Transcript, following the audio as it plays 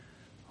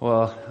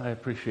Well, I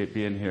appreciate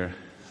being here.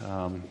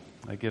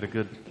 I get a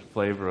good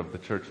flavor of the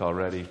church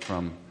already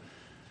from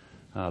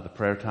the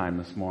prayer time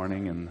this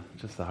morning and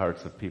just the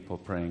hearts of people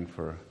praying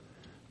for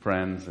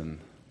friends and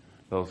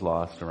those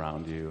lost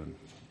around you. And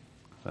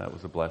that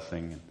was a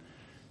blessing.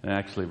 And it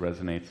actually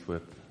resonates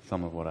with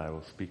some of what I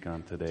will speak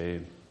on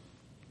today.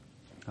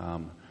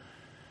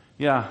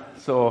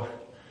 So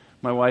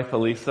my wife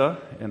Elisa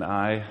and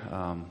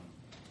I,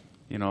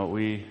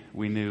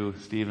 we knew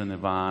Steve and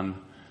Yvonne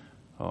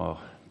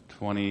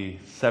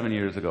 27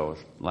 years ago was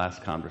the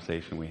last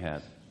conversation we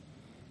had.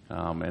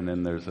 And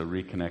then there's a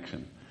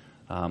reconnection.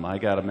 I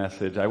got a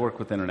message. I work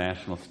with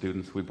international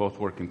students. We both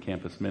work in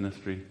campus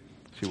ministry.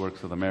 She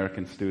works with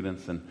American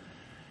students.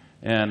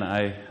 And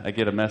I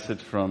get a message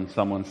from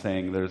someone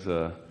saying there's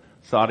a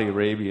Saudi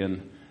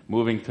Arabian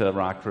moving to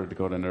Rockford to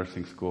go to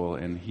nursing school,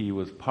 and he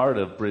was part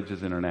of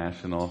Bridges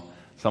International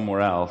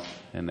somewhere else,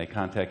 and they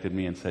contacted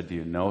me and said, do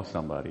you know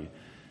somebody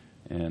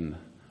in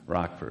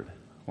Rockford?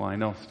 Well, I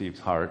know Steve's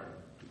heart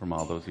from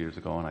all those years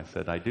ago, and I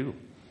said, I do.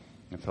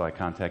 And so I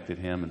contacted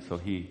him, and so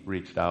he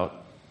reached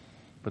out.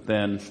 But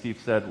then Steve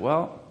said, he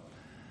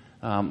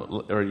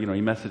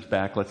messaged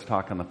back, let's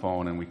talk on the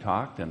phone, and we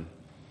talked, and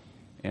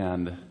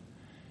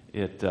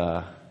it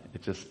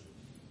just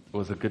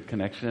was a good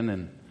connection,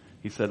 and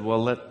he said,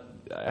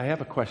 I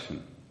have a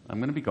question. I'm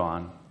going to be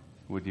gone.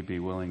 Would you be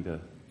willing to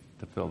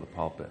fill the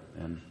pulpit?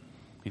 And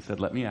he said,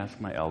 let me ask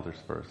my elders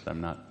first.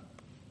 I'm not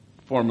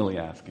formally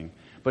asking.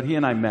 But he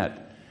and I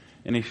met.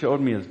 And he showed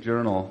me his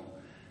journal,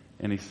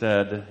 and he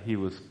said he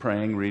was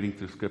praying, reading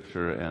through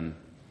Scripture, and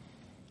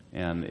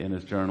in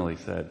his journal he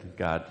said,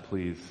 God,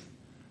 please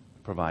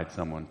provide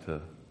someone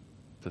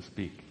to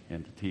speak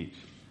and to teach.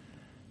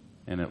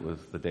 And it was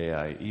the day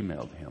I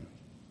emailed him.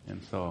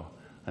 And so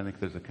I think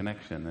there's a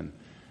connection. And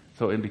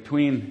so in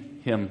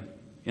between him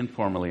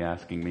informally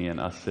asking me and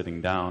us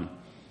sitting down,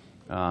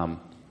 I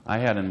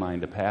had in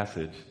mind a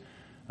passage.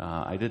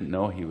 I didn't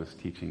know he was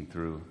teaching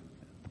through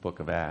the book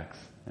of Acts,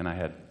 and I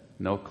had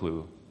no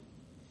clue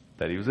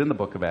that he was in the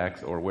book of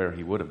Acts or where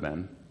he would have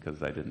been,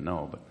 because I didn't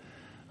know.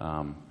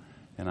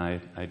 And I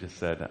just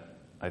said,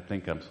 I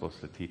think I'm supposed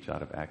to teach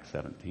out of Acts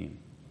 17.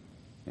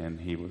 And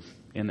he was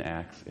in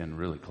Acts and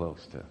really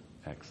close to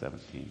Acts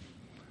 17.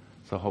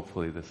 So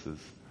hopefully this is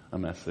a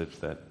message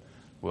that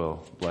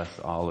will bless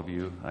all of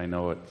you. I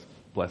know it's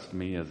blessed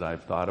me as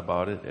I've thought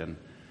about it and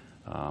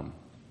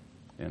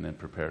then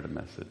prepared a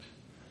message.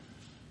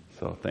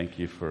 So thank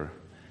you for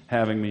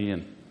having me.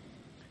 And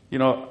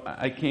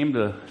I came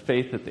to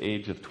faith at the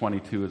age of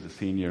 22 as a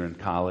senior in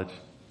college.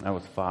 I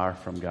was far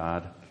from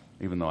God,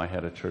 even though I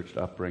had a church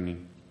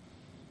upbringing.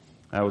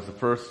 I was the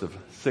first of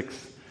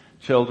 6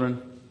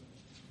 children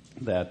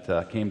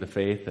that came to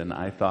faith, and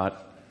I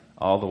thought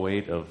all the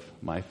weight of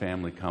my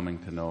family coming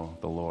to know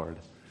the Lord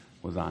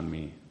was on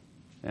me.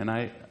 And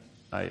I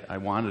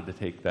wanted to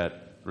take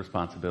that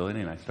responsibility,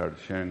 and I started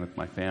sharing with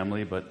my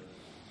family, but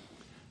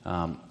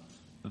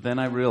then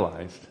I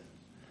realized,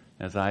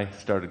 as I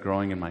started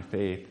growing in my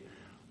faith,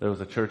 there was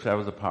a church I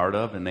was a part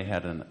of, and they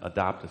had an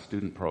adopt a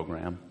student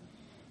program.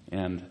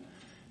 And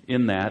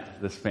in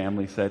that, this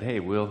family said,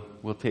 hey, we'll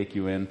take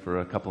you in for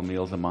a couple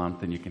meals a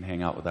month, and you can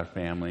hang out with our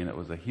family. And it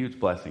was a huge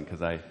blessing,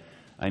 because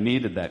I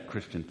needed that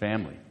Christian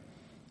family.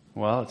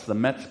 Well, it's the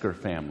Metzger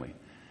family.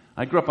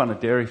 I grew up on a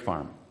dairy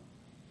farm.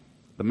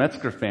 The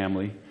Metzger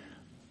family,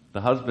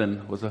 the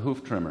husband was a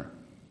hoof trimmer,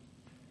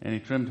 and he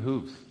trimmed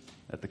hooves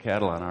at the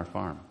cattle on our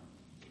farm.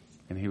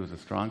 And he was a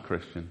strong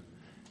Christian,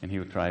 and he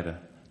would try to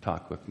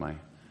talk with my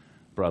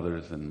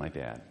brothers and my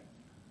dad.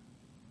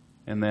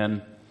 And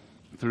then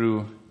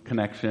through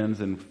connections,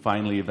 and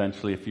finally,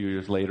 eventually, a few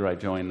years later, I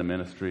joined the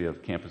ministry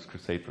of Campus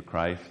Crusade for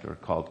Christ, or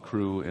called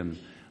Cru in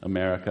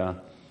America.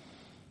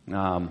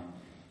 A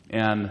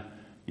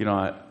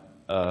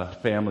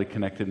family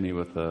connected me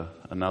with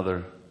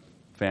another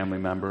family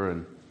member,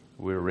 and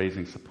we were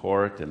raising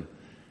support. And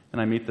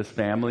I meet this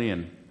family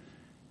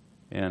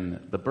and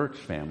the Birch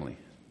family.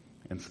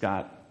 And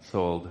Scott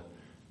sold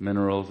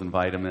minerals and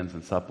vitamins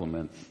and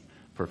supplements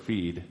for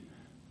feed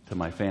to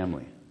my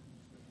family.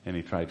 And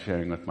he tried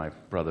sharing with my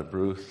brother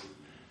Bruce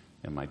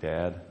and my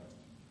dad.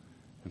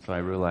 And so I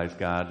realized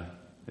God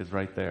is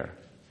right there.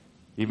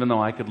 Even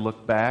though I could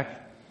look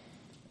back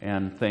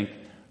and think,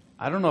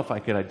 I don't know if I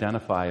could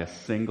identify a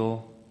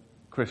single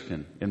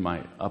Christian in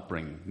my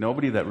upbringing.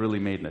 Nobody that really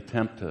made an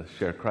attempt to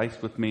share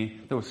Christ with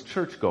me. There was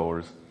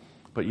churchgoers,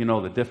 but you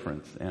know the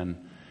difference. And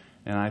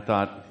I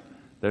thought,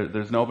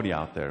 there's nobody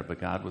out there,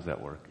 but God was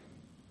at work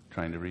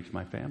trying to reach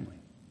my family.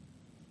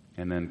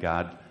 And then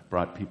God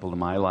brought people to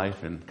my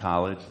life in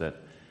college that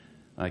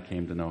I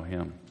came to know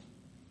Him.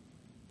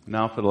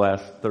 Now for the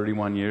last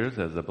 31 years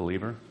as a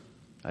believer,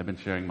 I've been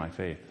sharing my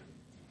faith.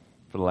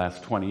 For the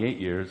last 28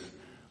 years,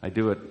 I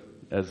do it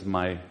as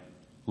my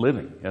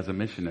living, as a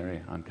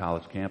missionary on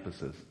college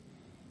campuses.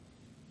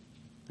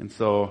 And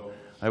so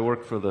I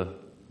work for the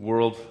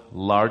world's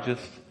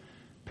largest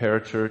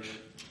parachurch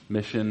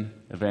mission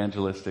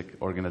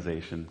evangelistic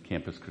organization,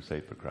 Campus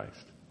Crusade for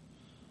Christ.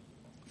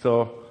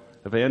 So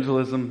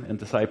evangelism and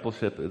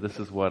discipleship, this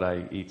is what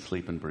I eat,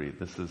 sleep, and breathe.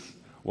 This is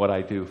what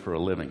I do for a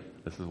living.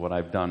 This is what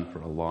I've done for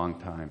a long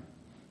time.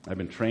 I've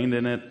been trained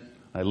in it.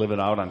 I live it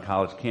out on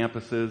college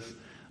campuses.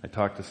 I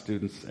talk to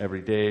students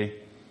every day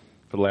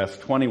for the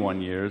last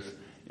 21 years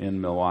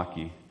in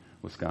Milwaukee,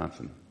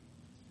 Wisconsin.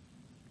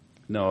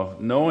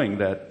 Knowing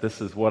that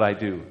this is what I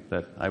do,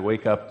 that I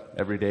wake up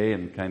every day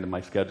and kind of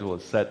my schedule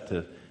is set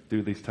to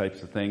do these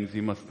types of things,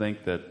 you must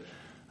think that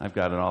I've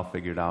got it all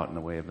figured out in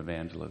the way of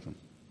evangelism.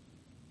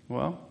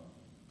 Well,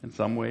 in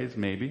some ways,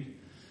 maybe.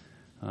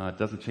 It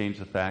doesn't change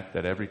the fact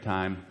that every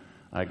time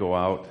I go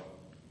out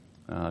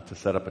to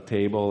set up a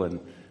table and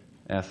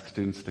ask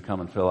students to come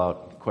and fill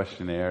out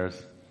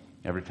questionnaires,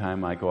 every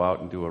time I go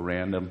out and do a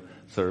random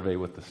survey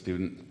with the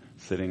student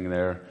sitting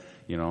there,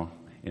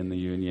 in the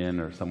union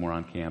or somewhere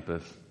on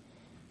campus,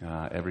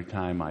 every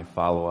time I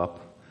follow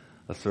up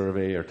a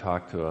survey or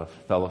talk to a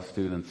fellow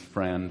student's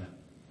friend,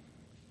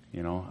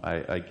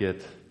 I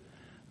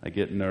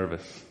get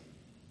nervous,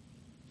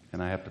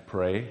 and I have to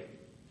pray,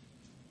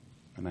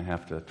 and I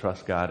have to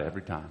trust God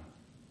every time.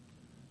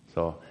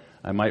 So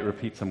I might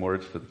repeat some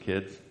words for the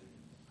kids.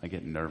 I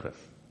get nervous.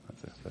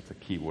 That's a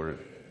key word.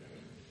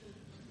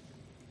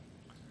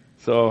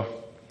 So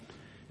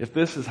if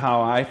this is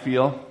how I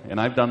feel, and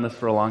I've done this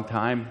for a long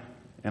time,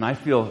 and I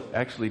feel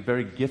actually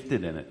very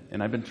gifted in it,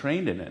 and I've been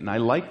trained in it, and I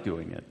like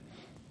doing it.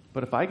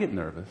 But if I get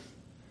nervous,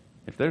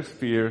 if there's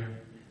fear,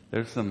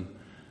 there's some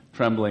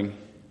trembling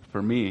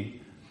for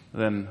me,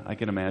 then I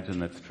can imagine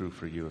that's true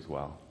for you as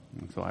well.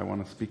 And so I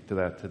want to speak to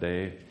that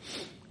today.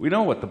 We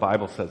know what the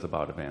Bible says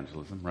about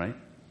evangelism, right?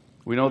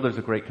 We know there's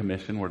a great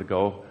commission. We're to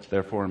go,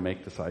 therefore, and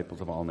make disciples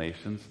of all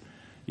nations.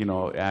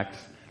 Acts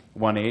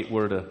 1:8,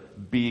 we're to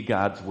be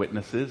God's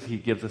witnesses. He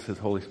gives us His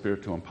Holy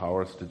Spirit to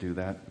empower us to do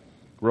that.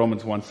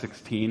 Romans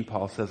 1:16,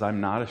 Paul says, I'm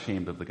not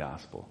ashamed of the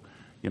gospel.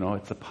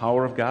 It's the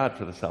power of God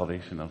for the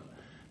salvation of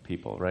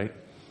people, right?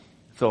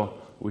 So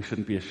we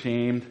shouldn't be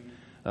ashamed.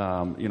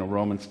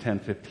 Romans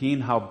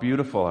 10:15, how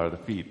beautiful are the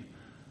feet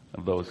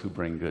of those who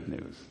bring good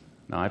news.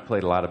 Now, I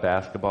played a lot of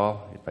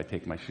basketball. If I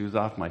take my shoes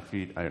off, my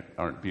feet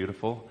aren't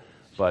beautiful.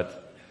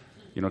 But,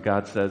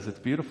 God says it's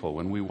beautiful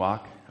when we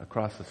walk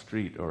across the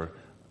street or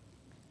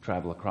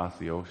travel across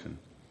the ocean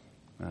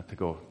to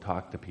go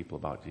talk to people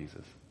about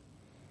Jesus.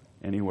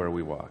 Anywhere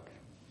we walk,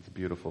 it's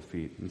beautiful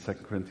feet. In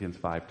 2 Corinthians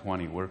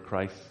 5:20, we're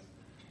Christ's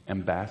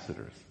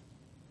ambassadors.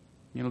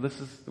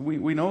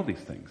 We know these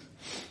things.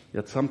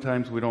 Yet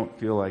sometimes we don't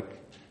feel like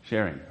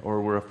sharing,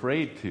 or we're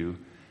afraid to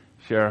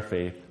share our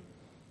faith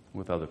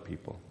with other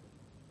people.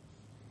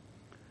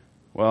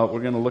 Well,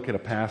 we're going to look at a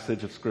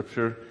passage of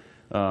Scripture.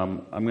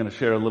 I'm going to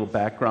share a little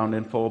background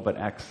info, but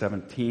Acts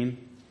 17,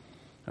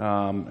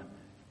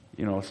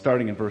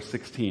 starting in verse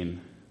 16.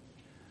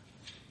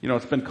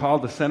 It's been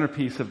called the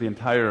centerpiece of the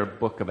entire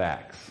book of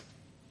Acts.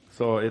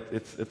 So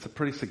it's a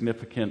pretty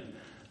significant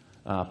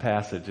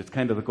passage. It's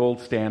kind of the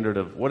gold standard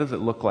of what does it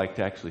look like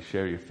to actually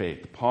share your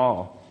faith.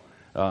 Paul,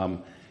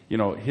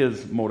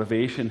 his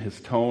motivation,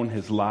 his tone,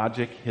 his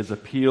logic, his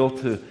appeal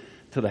to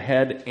the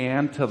head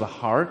and to the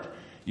heart,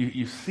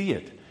 you see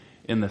it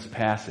in this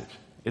passage.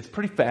 It's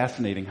pretty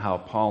fascinating how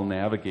Paul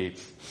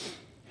navigates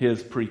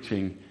his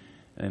preaching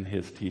and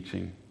his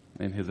teaching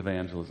and his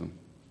evangelism.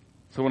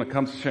 So when it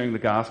comes to sharing the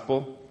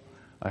gospel,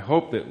 I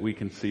hope that we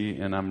can see,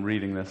 and I'm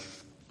reading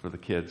this for the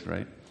kids,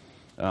 right?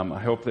 I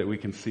hope that we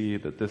can see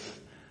that this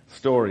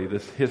story,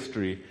 this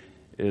history,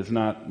 is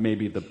not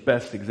maybe the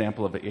best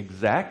example of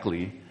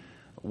exactly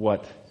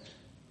what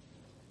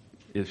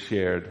is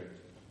shared,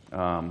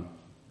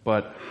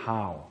 but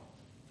how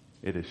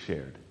it is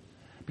shared.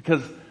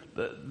 Because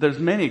there's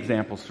many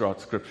examples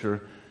throughout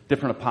Scripture,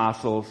 different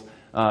apostles,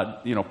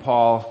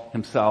 Paul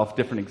himself,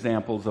 different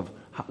examples of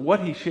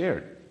what he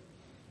shared.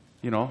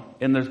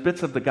 And there's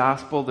bits of the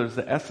gospel, there's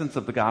the essence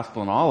of the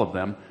gospel in all of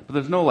them, but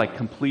there's no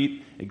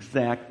complete,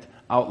 exact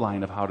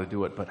outline of how to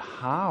do it, but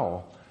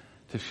how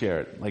to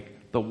share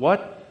it. The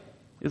what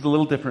is a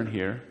little different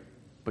here,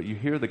 but you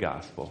hear the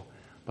gospel,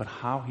 but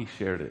how he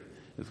shared it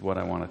is what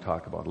I want to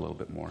talk about a little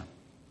bit more.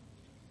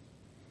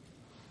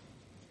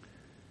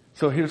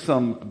 So here's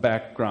some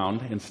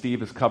background, and Steve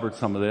has covered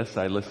some of this.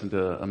 I listened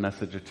to a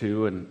message or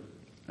two,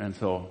 and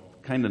so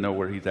kind of know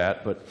where he's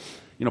at, but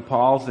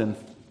Paul's in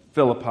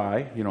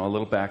Philippi, a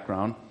little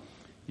background.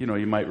 You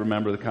might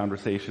remember the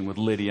conversation with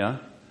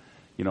Lydia,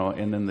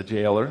 and then the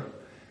jailer.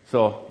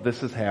 So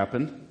this has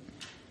happened.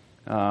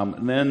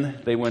 And then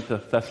they went to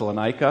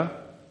Thessalonica,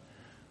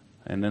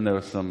 and then there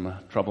were some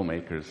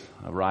troublemakers.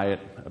 A riot,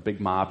 a big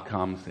mob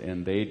comes,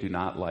 and they do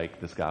not like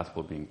this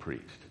gospel being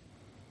preached.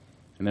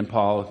 And then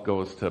Paul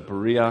goes to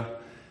Berea.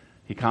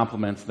 He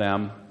compliments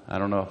them. I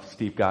don't know if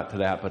Steve got to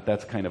that, but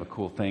that's kind of a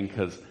cool thing,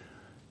 because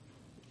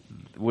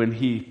when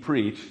he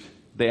preached,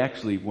 they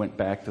actually went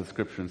back to the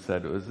Scripture and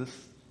said, is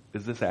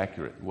this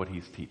accurate, what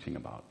he's teaching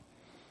about?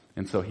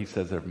 And so he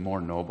says they're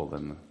more noble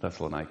than the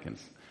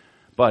Thessalonians.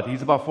 But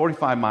he's about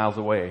 45 miles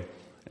away,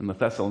 and the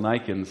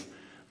Thessalonians,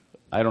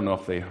 I don't know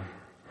if they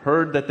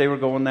heard that they were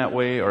going that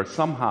way, or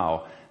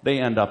somehow they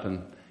end up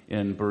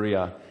in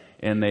Berea,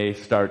 and they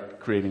start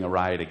creating a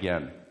riot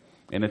again.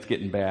 And it's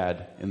getting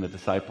bad, and the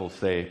disciples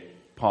say,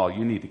 Paul,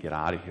 you need to get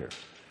out of here.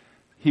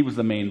 He was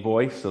the main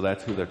voice, so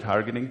that's who they're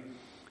targeting.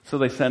 So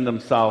they send him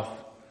south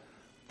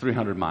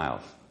 300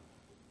 miles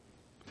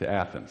to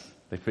Athens.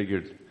 They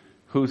figured,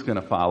 who's going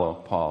to follow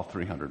Paul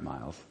 300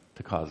 miles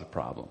to cause a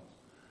problem?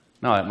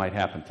 Now, that might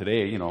happen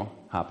today,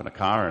 hop in a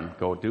car and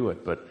go do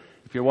it. But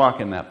if you're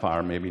walking that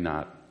far, maybe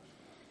not.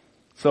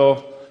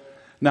 So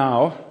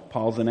now,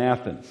 Paul's in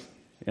Athens.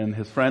 And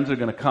his friends are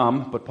going to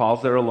come, but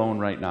Paul's there alone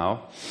right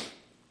now.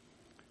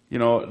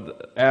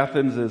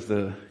 Athens is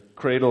the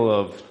cradle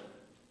of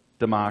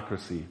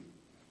democracy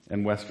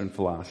and Western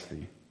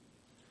philosophy.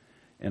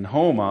 And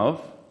home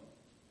of,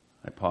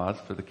 I pause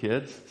for the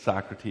kids,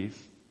 Socrates,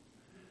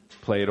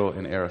 Plato,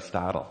 and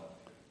Aristotle.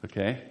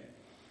 Okay?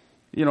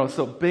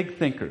 So big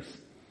thinkers.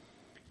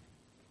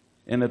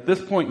 And at this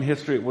point in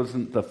history, it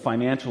wasn't the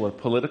financial or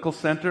political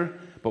center,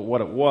 but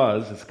what it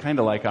was, it's kind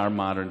of like our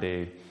modern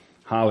day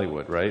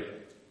Hollywood, right?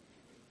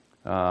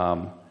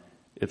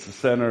 It's the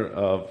center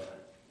of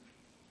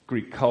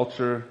Greek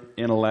culture,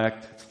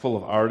 intellect. It's full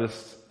of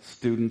artists,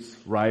 students,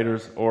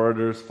 writers,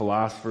 orators,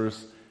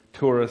 philosophers,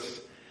 tourists.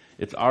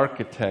 Its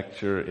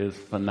architecture is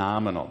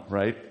phenomenal,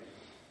 right?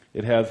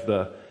 It has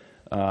the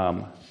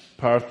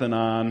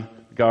Parthenon,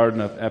 Garden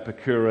of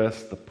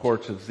Epicurus, the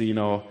Porch of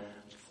Zeno,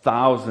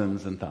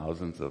 thousands and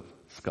thousands of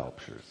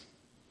sculptures.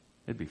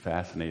 It'd be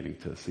fascinating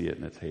to see it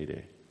in its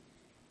heyday.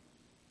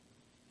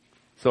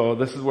 So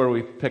this is where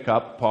we pick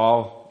up.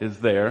 Paul is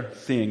there,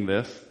 seeing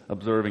this,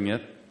 observing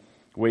it,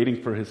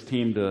 waiting for his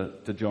team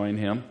to join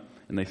him,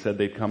 and they said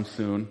they'd come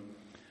soon.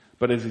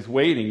 But as he's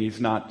waiting, he's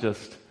not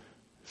just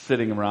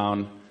sitting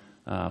around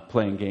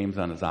playing games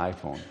on his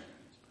iPhone.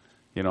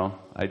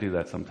 I do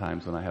that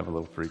sometimes when I have a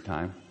little free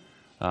time.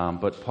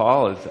 But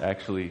Paul is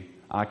actually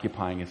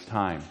occupying his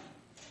time.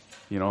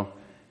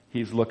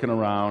 He's looking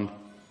around.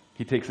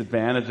 He takes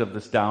advantage of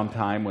this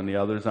downtime when the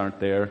others aren't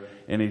there,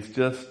 and he's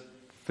just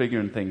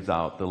figuring things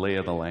out, the lay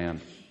of the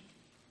land.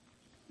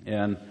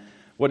 And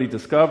what he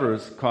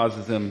discovers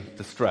causes him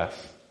distress.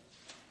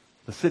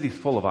 The city's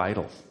full of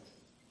idols.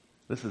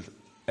 This is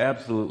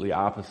absolutely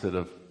opposite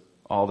of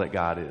all that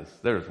God is.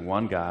 There's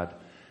one God.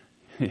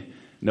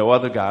 No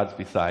other gods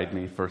beside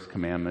me, first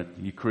commandment.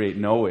 You create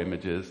no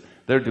images.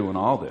 They're doing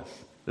all this.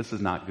 This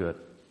is not good.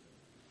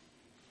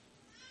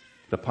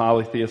 The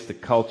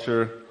polytheistic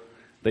culture,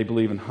 they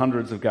believe in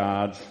hundreds of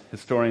gods.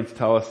 Historians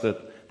tell us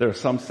that there are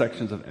some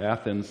sections of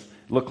Athens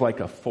look like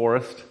a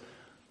forest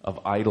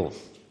of idols.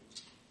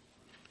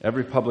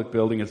 Every public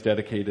building is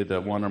dedicated to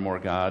one or more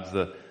gods.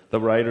 The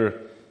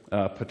writer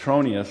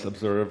Petronius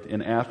observed,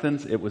 in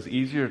Athens it was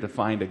easier to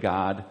find a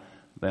god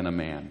than a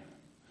man.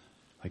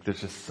 Like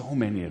there's just so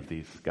many of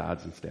these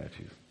gods and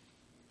statues.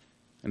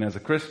 And as a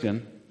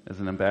Christian, as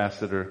an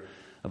ambassador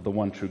of the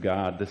one true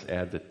God, this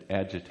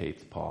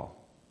agitates Paul.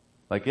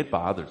 Like it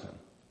bothers him.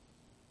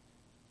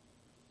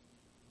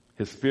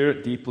 His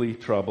spirit deeply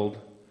troubled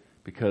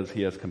because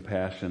he has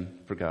compassion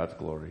for God's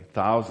glory.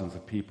 Thousands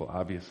of people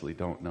obviously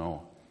don't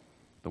know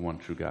the one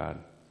true God,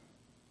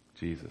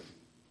 Jesus.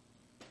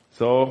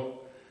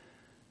 So,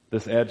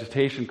 this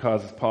agitation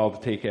causes Paul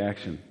to take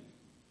action.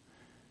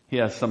 He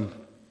has some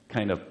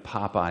kind of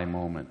Popeye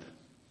moment.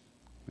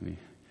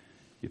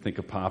 You think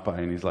of Popeye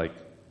and he's like,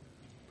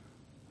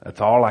 that's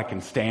all I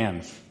can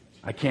stand.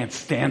 I can't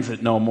stand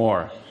it no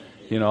more.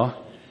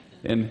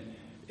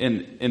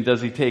 And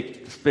does he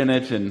take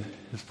spinach and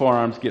his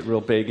forearms get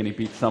real big and he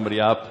beats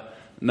somebody up?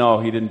 No,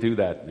 he didn't do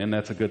that, and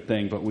that's a good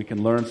thing, but we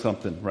can learn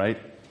something, right?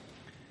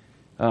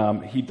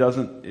 It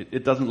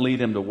doesn't lead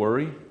him to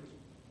worry.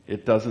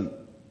 It doesn't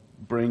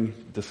bring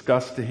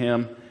disgust to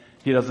him.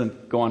 He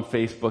doesn't go on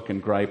Facebook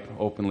and gripe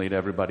openly to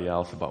everybody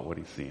else about what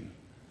he's seen.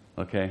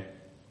 Okay?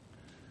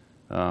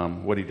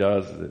 What he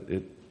does,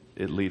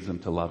 it leads him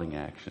to loving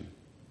action.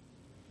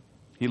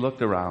 He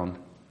looked around.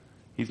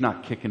 He's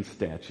not kicking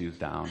statues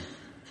down.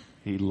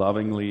 He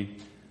lovingly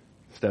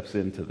steps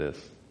into this.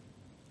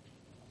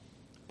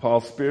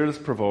 Paul's spirit is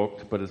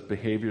provoked, but his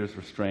behavior is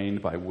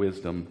restrained by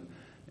wisdom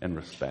and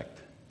respect.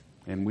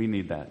 And we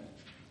need that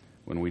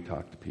when we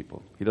talk to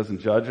people. He doesn't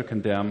judge or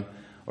condemn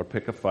or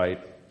pick a fight.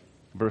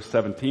 Verse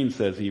 17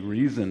 says he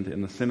reasoned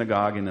in the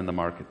synagogue and in the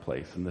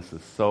marketplace. And this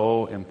is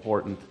so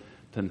important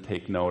to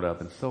take note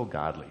of and so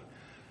godly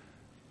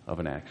of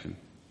an action.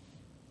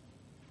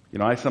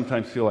 I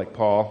sometimes feel like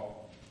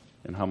Paul,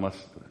 and how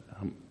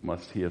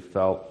must he have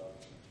felt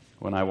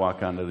when I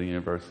walk onto the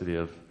University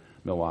of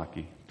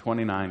Milwaukee.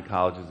 29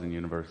 colleges and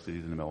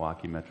universities in the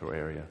Milwaukee metro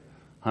area.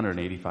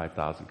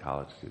 185,000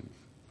 college students.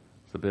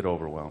 It's a bit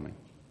overwhelming.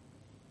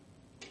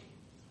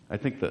 I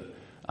think that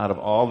out of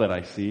all that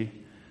I see,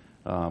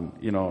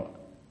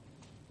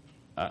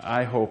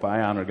 I hope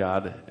I honor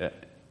God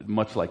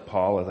much like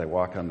Paul as I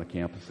walk on the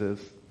campuses,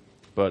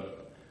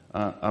 but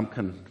I'm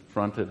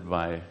confronted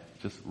by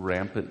just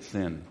rampant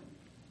sin.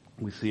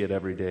 We see it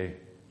every day.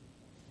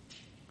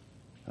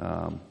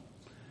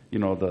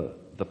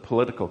 The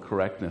political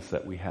correctness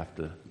that we have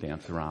to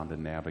dance around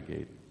and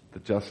navigate, the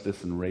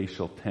justice and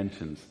racial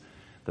tensions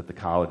that the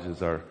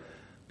colleges are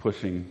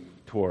pushing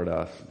toward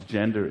us,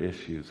 gender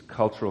issues,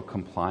 cultural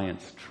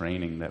compliance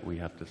training that we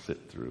have to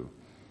sit through,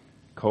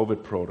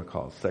 COVID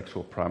protocols,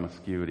 sexual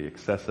promiscuity,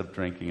 excessive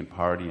drinking and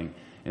partying,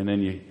 and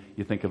then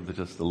you think of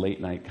just the late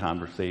night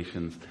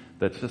conversations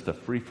that's just a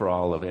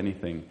free-for-all of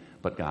anything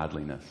but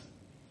godliness.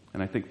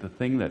 And I think the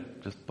thing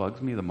that just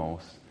bugs me the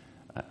most,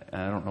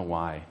 and I don't know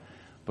why,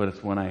 but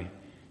it's when I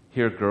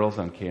hear girls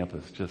on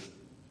campus just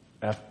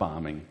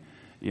F-bombing,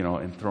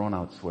 and throwing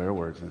out swear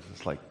words, and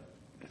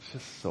it's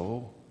just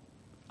so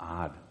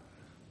odd.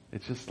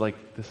 It's just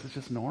like, this is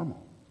just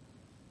normal.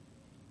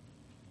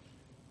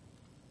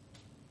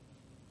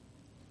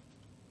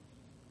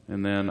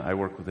 And then I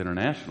work with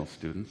international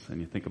students, and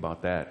you think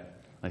about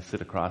that. I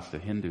sit across a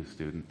Hindu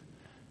student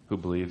who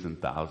believes in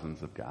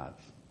thousands of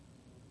gods.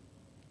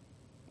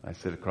 I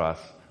sit across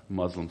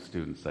Muslim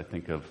students. I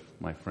think of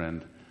my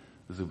friend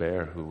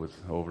Zubair, who was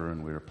over,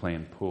 and we were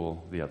playing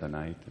pool the other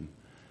night,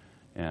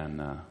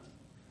 and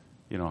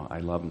I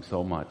love him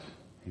so much.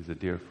 He's a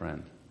dear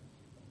friend.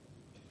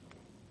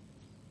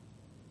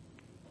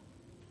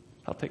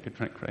 I'll take a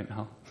drink right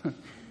now.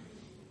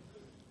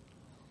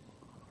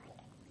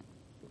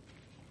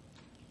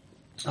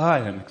 I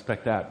didn't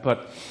expect that.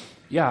 But,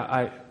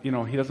 yeah, he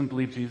doesn't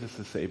believe Jesus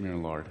is Savior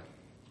and Lord.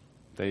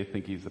 They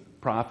think he's a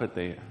prophet.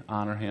 They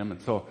honor him.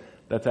 And so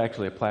that's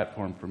actually a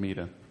platform for me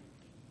to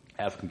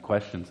ask him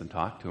questions and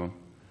talk to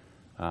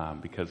him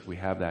because we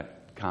have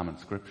that common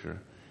scripture.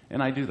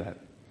 And I do that.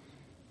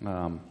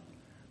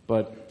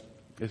 But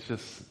it's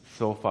just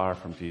so far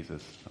from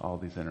Jesus, all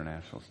these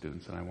international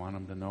students, and I want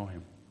them to know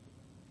him.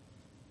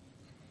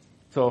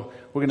 So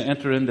we're going to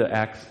enter into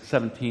Acts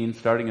 17,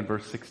 starting in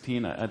verse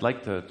 16. I'd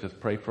like to just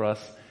pray for us.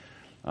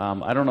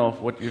 I don't know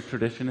what your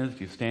tradition is.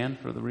 Do you stand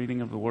for the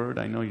reading of the Word?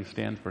 I know you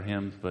stand for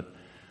hymns, but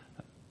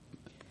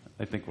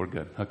I think we're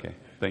good. Okay,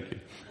 thank you.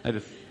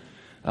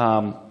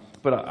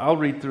 But I'll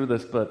read through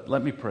this, but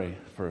let me pray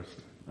first.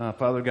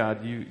 Father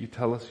God, you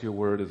tell us your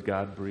Word is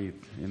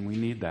God-breathed, and we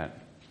need that.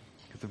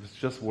 Because if it's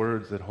just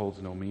words, it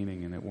holds no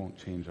meaning, and it won't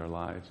change our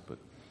lives, but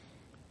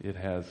it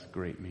has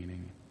great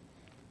meaning.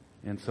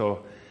 And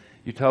so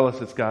you tell us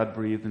it's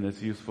God-breathed and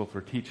it's useful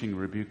for teaching,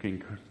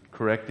 rebuking,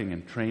 correcting,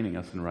 and training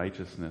us in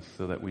righteousness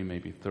so that we may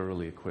be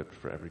thoroughly equipped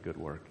for every good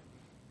work.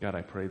 God,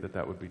 I pray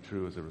that would be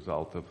true as a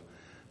result of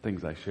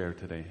things I share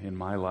today in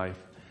my life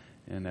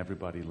and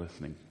everybody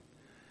listening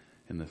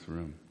in this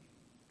room.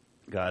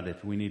 God,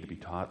 if we need to be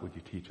taught, would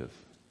you teach us?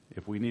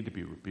 If we need to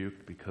be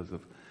rebuked because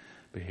of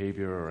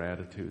behavior or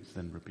attitudes,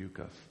 then rebuke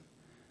us.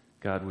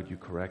 God, would you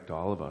correct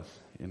all of us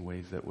in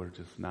ways that we're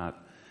just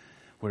not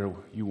where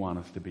you want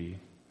us to be?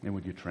 And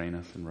would you train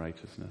us in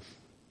righteousness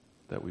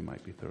that we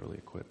might be thoroughly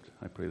equipped?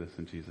 I pray this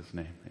in Jesus'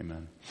 name.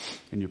 Amen.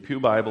 In your pew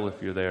Bible,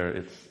 if you're there,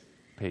 it's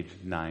page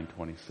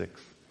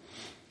 926.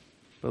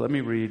 But let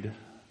me read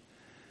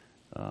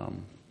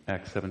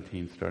Acts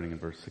 17, starting in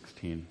verse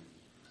 16.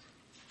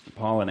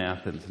 Paul in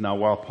Athens. Now,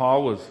 while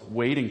Paul was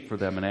waiting for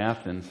them in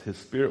Athens, his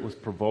spirit was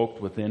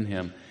provoked within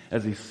him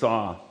as he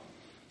saw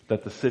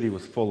that the city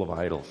was full of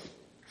idols.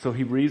 So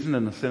he reasoned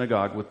in the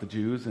synagogue with the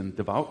Jews and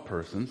devout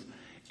persons,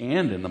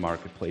 and in the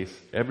marketplace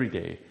every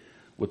day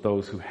with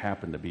those who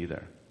happened to be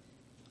there.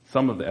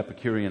 Some of the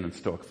Epicurean and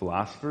Stoic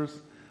philosophers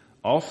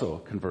also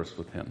conversed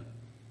with him.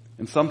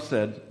 And some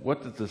said,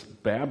 "What does this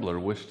babbler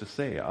wish to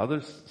say?"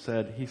 Others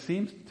said, "He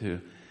seems to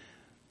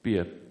be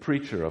a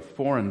preacher of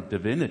foreign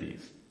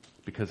divinities,"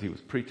 because he was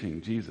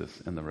preaching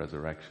Jesus and the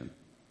resurrection.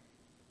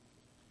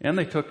 And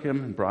they took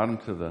him and brought him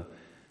to the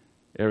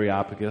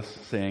Areopagus,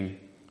 saying,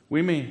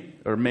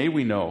 may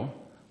we know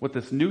what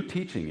this new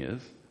teaching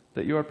is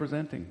that you are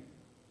presenting?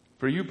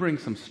 For you bring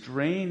some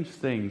strange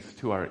things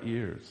to our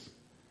ears.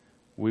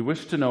 We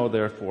wish to know,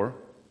 therefore,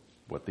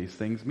 what these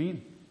things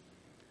mean.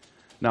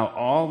 Now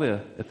all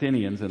the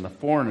Athenians and the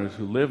foreigners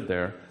who lived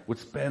there would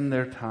spend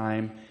their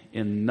time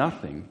in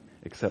nothing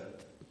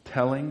except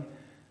telling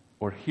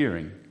or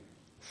hearing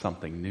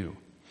something new.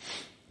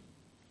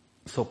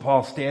 So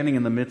Paul, standing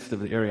in the midst of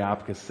the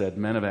Areopagus, said,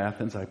 "Men of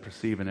Athens, I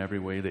perceive in every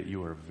way that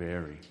you are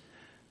very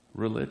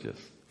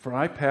religious. For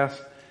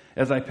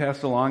as I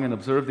passed along and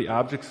observed the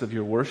objects of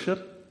your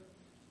worship,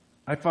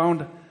 I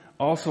found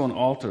also an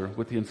altar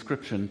with the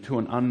inscription, 'To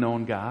an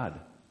unknown God.'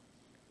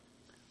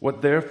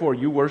 What therefore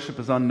you worship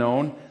is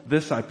unknown,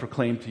 this I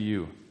proclaim to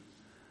you.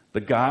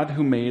 The God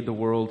who made the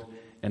world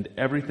and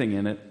everything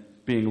in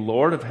it, being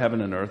Lord of heaven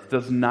and earth,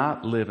 does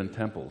not live in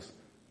temples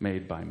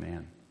made by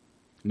man.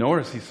 Nor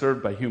is he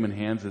served by human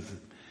hands as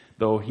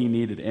though he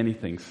needed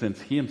anything, since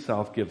he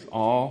himself gives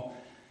all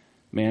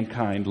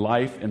mankind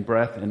life and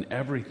breath and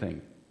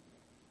everything.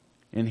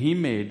 And he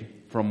made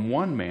from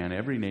one man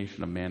every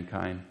nation of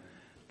mankind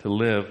to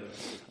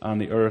live on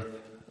the earth,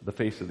 the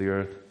face of the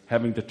earth,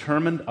 having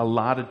determined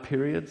allotted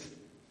periods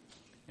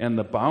and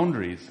the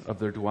boundaries of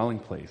their dwelling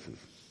places,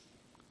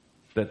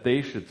 that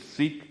they should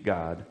seek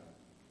God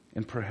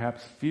and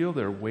perhaps feel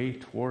their way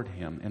toward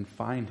him and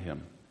find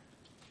him.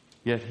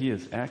 Yet he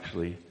is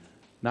actually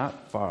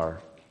not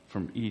far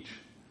from each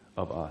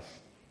of us.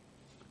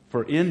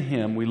 For in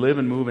him we live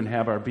and move and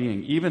have our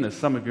being, even as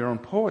some of your own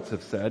poets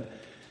have said,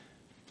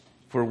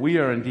 for we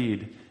are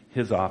indeed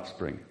his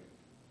offspring.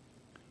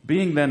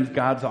 Being then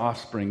God's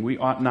offspring, we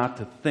ought not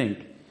to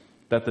think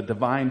that the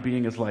divine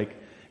being is like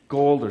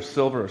gold or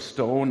silver or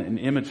stone, an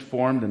image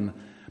formed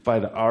by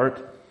the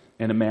art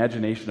and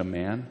imagination of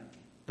man.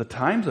 The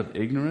times of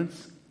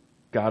ignorance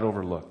God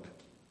overlooked.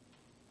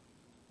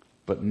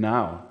 But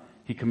now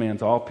he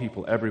commands all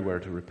people everywhere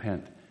to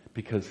repent,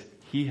 because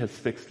he has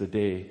fixed a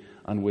day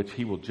on which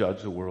he will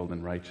judge the world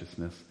in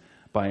righteousness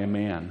by a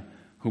man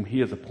whom he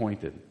has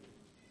appointed.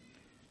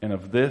 And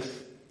of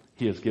this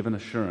he has given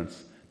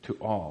assurance to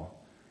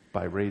all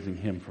by raising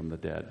him from the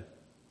dead.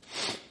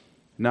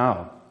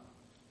 Now,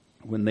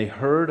 when they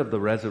heard of the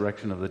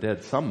resurrection of the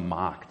dead, some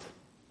mocked,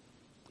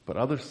 but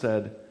others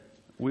said,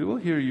 "We will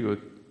hear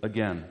you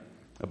again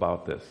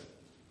about this."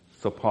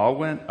 So Paul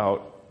went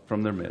out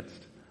from their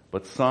midst,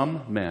 but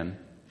some men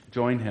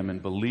joined him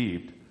and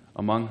believed,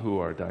 among who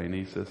are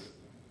Dionysius,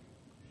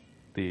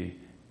 the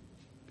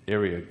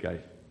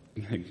Areopagite,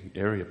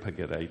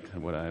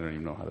 what I don't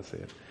even know how to say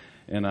it,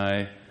 and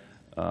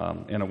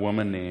a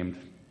woman named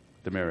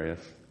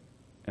Damaris,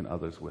 and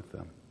others with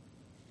them.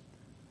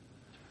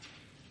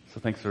 So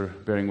thanks for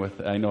bearing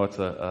with. I know it's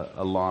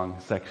a long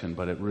section,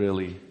 but it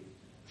really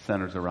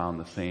centers around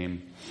the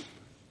same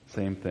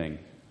thing,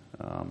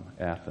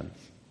 Athens.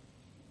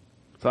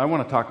 So I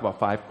want to talk about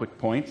 5 quick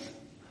points.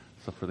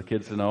 So for the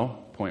kids to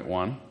know, point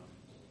 1,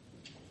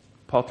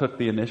 Paul took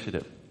the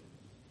initiative.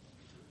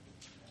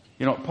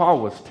 Paul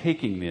was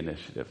taking the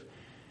initiative.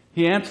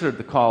 He answered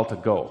the call to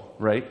go,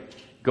 right?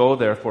 Go,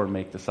 therefore, and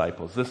make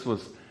disciples. This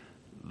was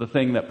the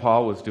thing that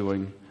Paul was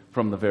doing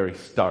from the very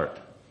start.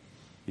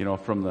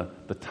 From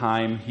the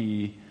time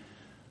he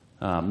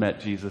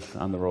met Jesus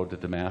on the road to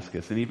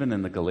Damascus. And even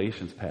in the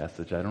Galatians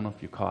passage, I don't know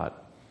if you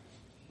caught,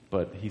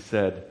 but he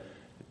said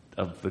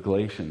of the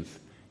Galatians,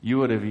 "You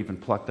would have even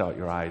plucked out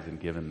your eyes and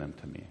given them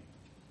to me."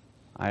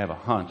 I have a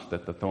hunch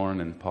that the thorn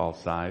in Paul's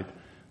side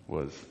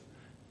was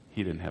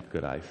he didn't have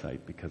good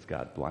eyesight because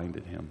God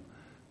blinded him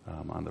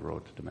on the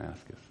road to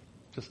Damascus.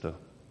 Just a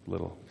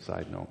little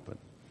side note, but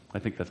I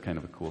think that's kind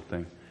of a cool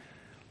thing,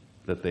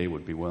 that they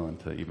would be willing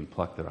to even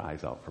pluck their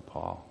eyes out for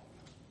Paul.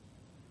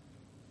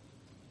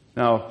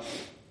 Now,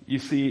 you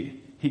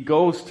see, he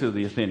goes to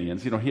the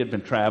Athenians. He had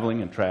been traveling,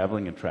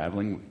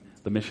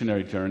 the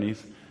missionary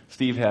journeys.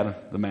 Steve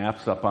had the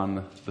maps up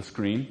on the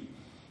screen.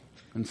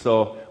 And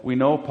so we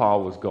know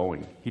Paul was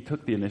going. He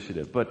took the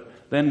initiative. But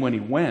then when he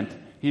went,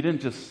 he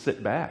didn't just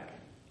sit back.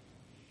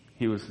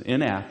 He was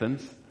in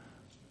Athens.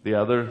 The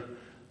other,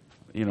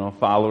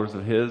 followers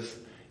of his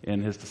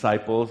and his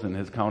disciples and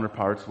his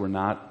counterparts were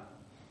not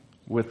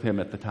with him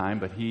at the time,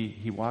 but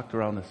he walked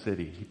around the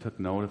city. He took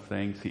note of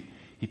things.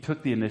 He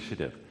took the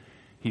initiative.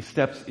 He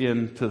steps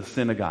into the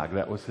synagogue.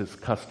 That was his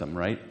custom,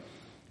 right?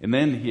 And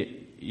then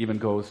he even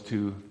goes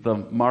to the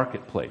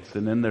marketplace.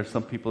 And then there's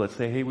some people that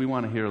say, "Hey, we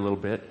want to hear a little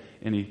bit,"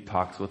 and he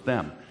talks with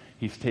them.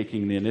 He's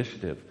taking the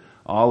initiative.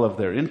 All of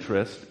their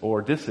interest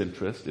or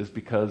disinterest is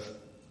because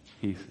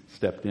he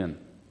stepped in.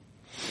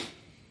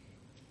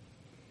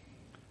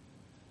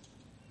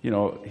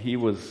 He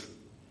was,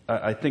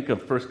 I think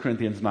of 1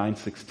 Corinthians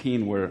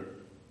 9:16, where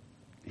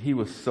he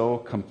was so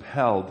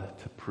compelled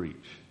to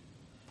preach.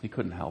 He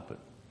couldn't help it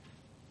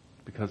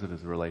because of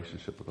his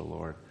relationship with the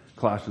Lord.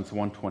 Colossians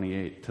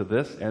 1:28, "To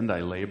this end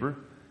I labor,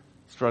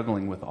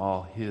 struggling with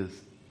all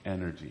his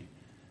energy,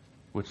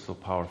 which so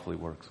powerfully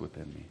works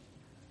within me."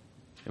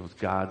 It was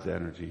God's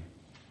energy,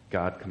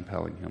 God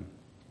compelling him.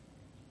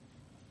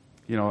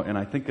 And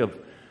I think of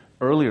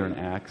earlier in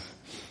Acts,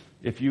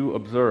 if you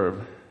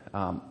observe,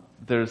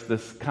 there's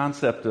this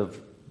concept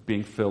of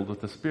being filled with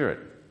the Spirit.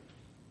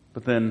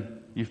 But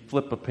then you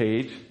flip a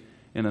page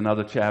in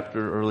another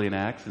chapter early in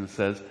Acts and it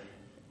says,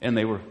 "And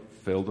they were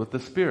filled with the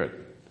Spirit."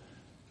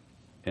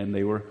 And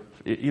they were,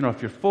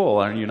 if you're full,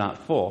 are you not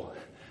full?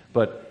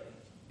 But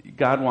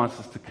God wants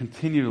us to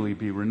continually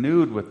be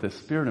renewed with this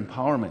Spirit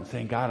empowerment,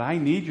 saying, "God, I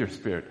need your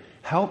Spirit.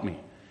 Help me."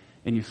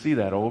 And you see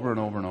that over and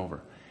over and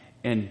over.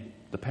 And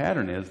the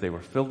pattern is they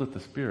were filled with the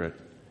Spirit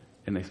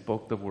and they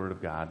spoke the Word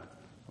of God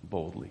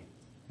boldly.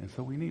 And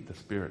so we need the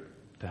Spirit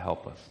to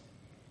help us.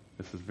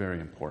 This is very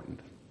important.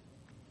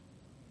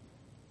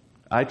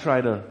 I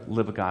try to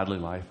live a godly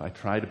life. I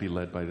try to be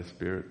led by the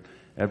Spirit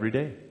every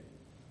day.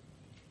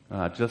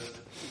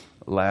 Just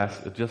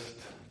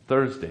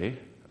Thursday,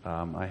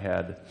 I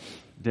had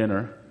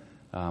dinner.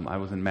 I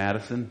was in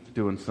Madison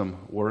doing some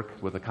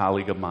work with a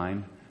colleague of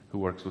mine who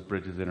works with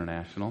Bridges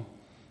International,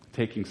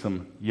 taking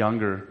some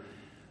younger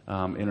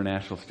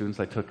international students.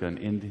 I took an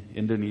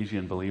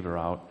Indonesian believer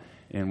out,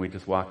 and we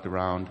just walked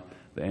around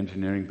the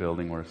engineering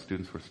building where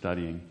students were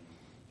studying,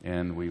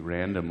 and we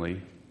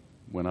randomly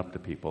went up to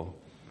people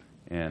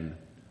and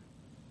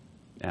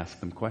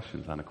asked them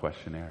questions on a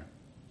questionnaire.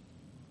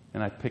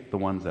 And I picked the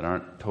ones that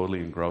aren't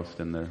totally engrossed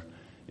in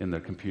their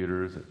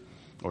computers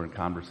or in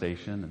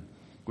conversation. And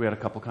we had a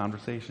couple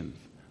conversations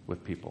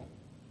with people.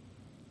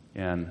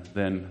 And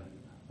then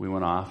we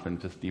went off and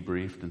just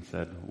debriefed and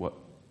said, what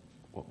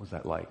was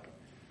that like?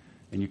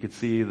 And you could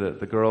see that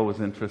the girl was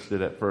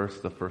interested at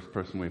first, the first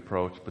person we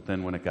approached, but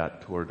then when it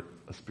got toward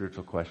a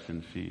spiritual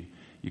question,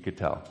 you could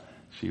tell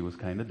she was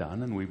kind of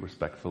done, and we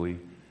respectfully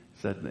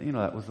said,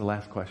 that was the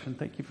last question.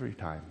 Thank you for your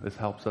time. This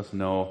helps us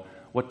know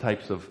what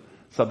types of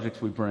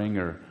subjects we bring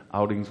or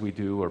outings we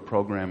do or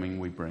programming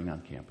we bring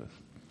on campus.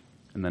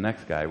 And the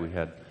next guy, we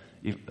had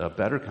a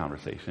better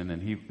conversation,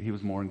 and he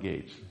was more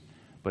engaged.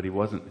 But he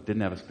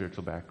didn't have a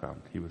spiritual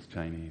background. He was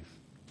Chinese.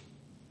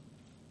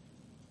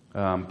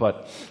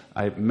 But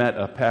I met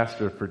a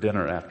pastor for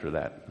dinner after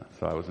that.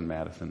 So I was in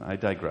Madison. I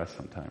digress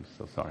sometimes,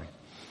 so sorry.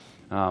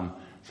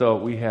 So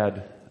we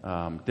had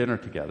dinner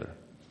together.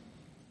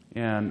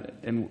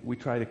 And we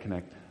try to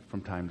connect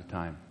from time to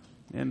time.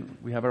 And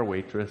we have our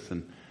waitress,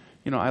 and,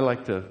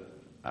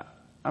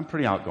 I'm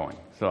pretty outgoing,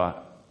 so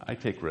I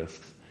take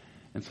risks.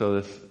 And so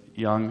this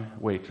young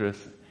waitress,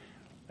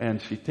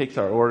 and she takes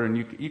our order, and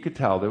you could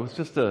tell there was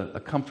just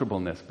a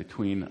comfortableness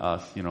between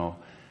us, You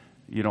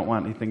don't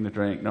want anything to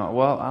drink? No,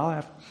 well, I'll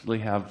actually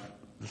have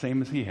the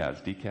same as he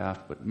has, decaf,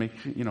 but make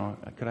sure,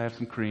 could I have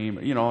some cream?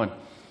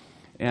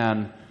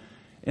 And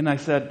I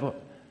said, well,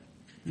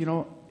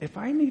 if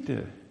I need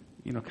to,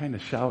 kind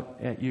of shout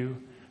at you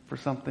for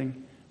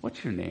something,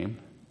 what's your name?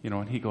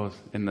 And he goes,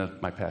 and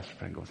my pastor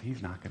friend goes,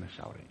 he's not going to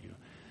shout at you.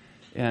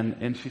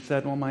 And she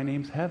said, well, my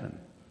name's Heaven.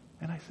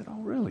 And I said,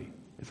 oh, really?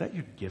 Is that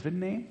your given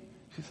name?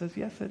 She says,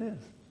 yes, it is.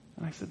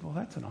 And I said, well,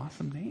 that's an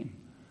awesome name.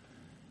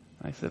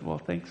 And I said, well,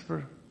 thanks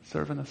for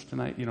serving us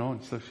tonight,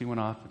 and so she went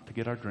off to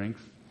get our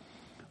drinks.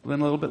 Then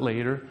a little bit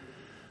later,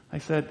 I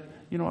said,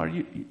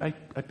 I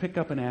pick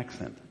up an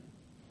accent.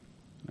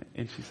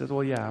 And she says,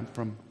 well, yeah, I'm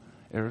from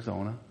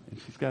Arizona. And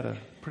she's got a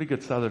pretty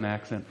good southern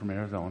accent from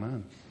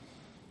Arizona.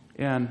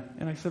 And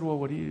I said, well,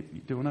 what are you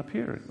doing up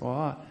here?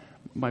 Well,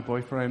 my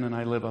boyfriend and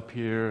I live up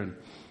here.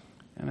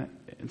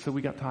 And so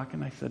we got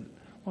talking. I said,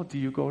 well, do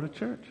you go to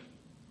church?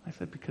 I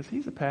said, because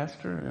he's a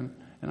pastor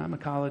and I'm a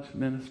college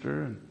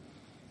minister. And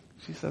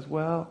she says,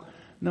 well,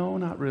 no,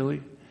 not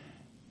really.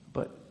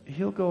 But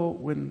he'll go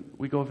when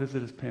we go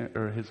visit his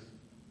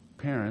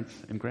parents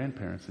and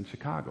grandparents in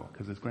Chicago,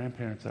 because his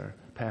grandparents are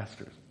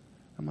pastors.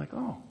 I'm like,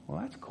 oh, well,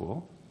 that's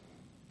cool.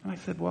 And I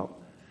said, well,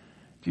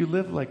 do you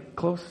live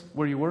close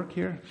where you work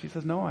here? She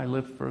says, no, I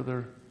live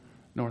further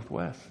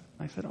northwest.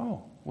 I said,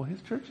 oh, well,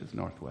 his church is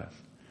northwest.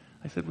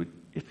 I said,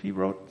 if he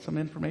wrote some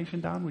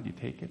information down, would you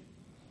take it?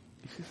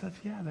 She says,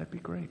 yeah, that'd be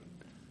great.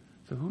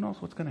 So who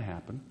knows what's going to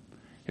happen?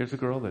 Here's a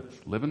girl that's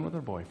living with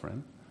her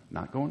boyfriend,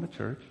 not going to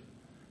church.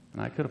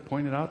 And I could have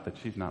pointed out that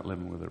she's not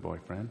living with her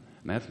boyfriend,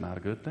 and that's not a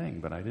good thing,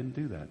 but I didn't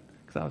do that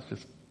because I was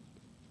just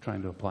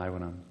trying to apply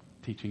what I'm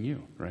teaching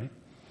you, right?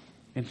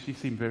 And she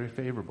seemed very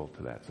favorable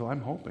to that. So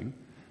I'm hoping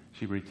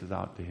she reaches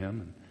out to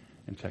him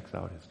and checks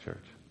out his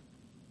church.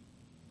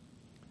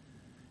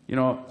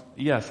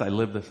 Yes, I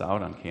live this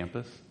out on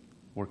campus,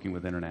 working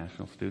with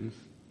international students.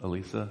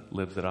 Elisa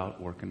lives it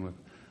out, working with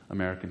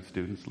American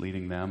students,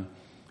 leading them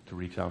to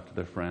reach out to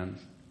their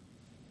friends.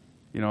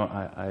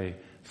 I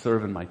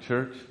serve in my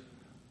church.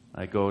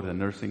 I go to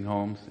nursing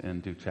homes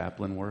and do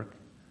chaplain work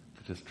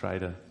to just try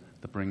to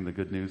bring the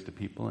good news to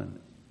people and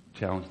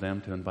challenge them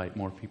to invite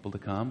more people to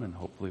come, and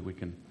hopefully we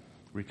can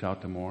reach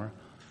out to more.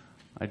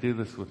 I do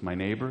this with my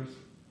neighbors,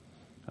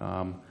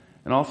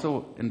 and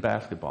also in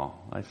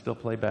basketball. I still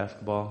play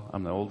basketball.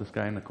 I'm the oldest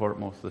guy in the court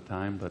most of the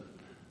time, but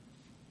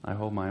I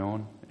hold my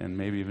own and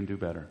maybe even do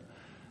better.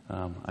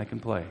 I can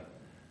play.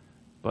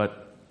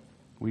 But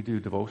we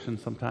do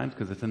devotions sometimes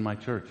because it's in my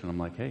church, and I'm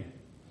like, hey,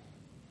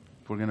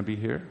 if we're going to be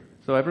here.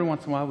 So every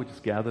once in a while we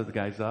just gather the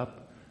guys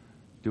up,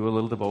 do a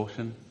little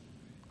devotion.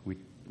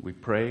 We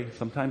pray.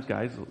 Sometimes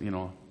guys,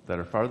 that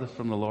are farthest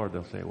from the Lord,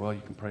 they'll say, well, you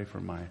can pray for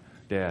my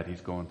dad.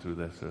 He's going through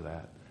this or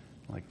that.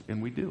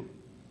 And we do.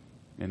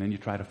 And then you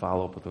try to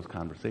follow up with those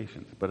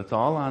conversations. But it's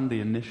all on the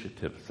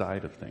initiative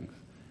side of things.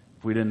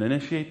 If we didn't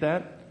initiate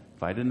that,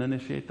 if I didn't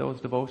initiate those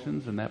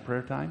devotions and that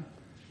prayer time,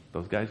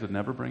 those guys would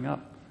never bring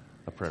up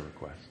a prayer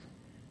request.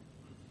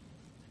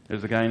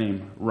 There's a guy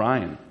named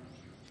Ryan.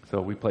 So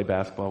we play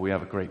basketball. We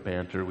have a great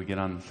banter. We get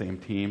on the same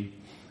team.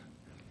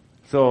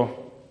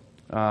 So,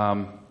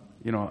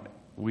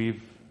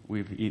 we've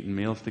eaten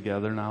meals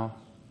together now.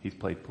 He's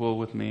played pool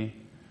with me.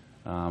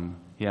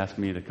 He asked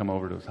me to come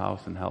over to his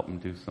house and help him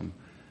do some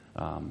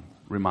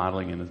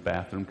remodeling in his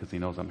bathroom because he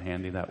knows I'm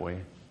handy that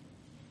way.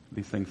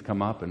 These things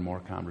come up and more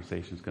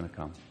conversation's going to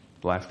come.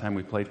 The last time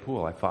we played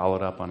pool, I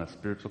followed up on a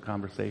spiritual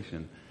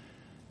conversation,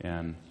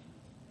 and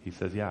he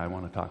says, yeah, I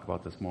want to talk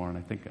about this more, and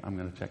I think I'm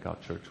going to check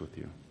out church with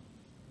you.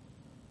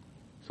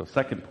 So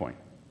second point,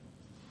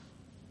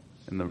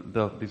 and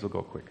these will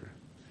go quicker.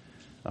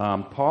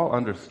 Paul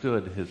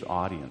understood his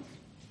audience.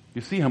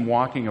 You see him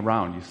walking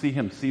around. You see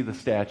him see the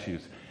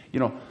statues.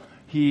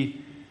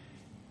 He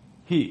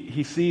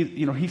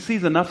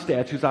sees enough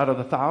statues out of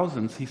the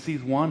thousands. He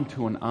sees one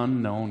to an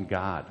unknown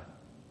God.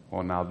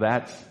 Well, now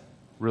that's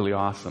really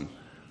awesome.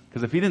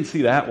 Because if he didn't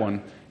see that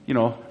one,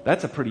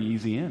 that's a pretty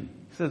easy in.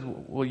 He says,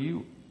 well,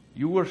 you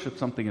worship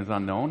something as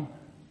unknown.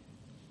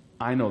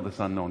 I know this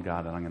unknown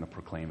God, and I'm going to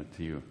proclaim it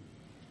to you.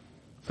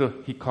 So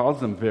he calls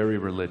them very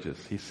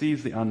religious. He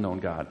sees the unknown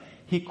God.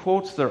 He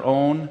quotes their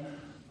own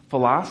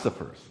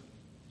philosophers.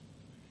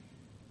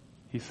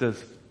 He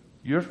says,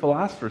 your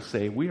philosophers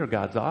say we are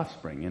God's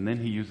offspring. And then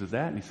he uses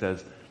that and he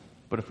says,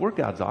 But if we're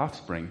God's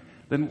offspring,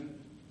 then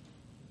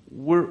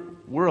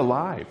we're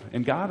alive,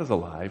 and God is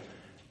alive.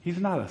 He's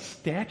not a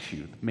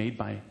statue made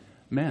by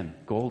men,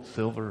 gold,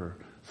 silver, or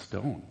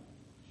stone.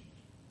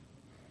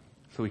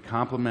 So he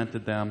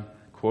complimented them,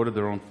 quoted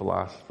their own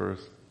philosophers.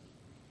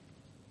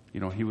 You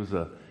know, he was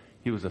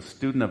a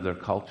student of their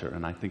culture,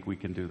 and I think we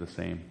can do the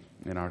same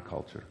in our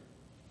culture.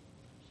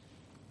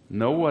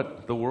 Know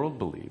what the world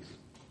believes.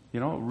 You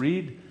know,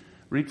 read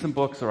some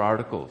books or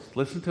articles.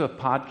 Listen to a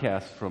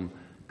podcast from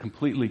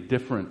completely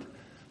different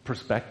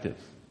perspectives.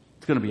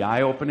 It's going to be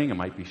eye-opening. It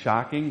might be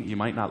shocking. You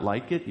might not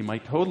like it. You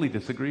might totally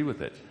disagree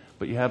with it.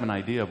 But you have an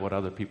idea of what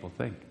other people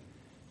think.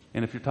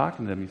 And if you're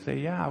talking to them, you say,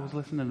 yeah, I was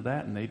listening to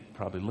that. And they'd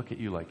probably look at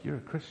you like, you're a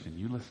Christian.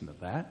 You listen to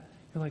that?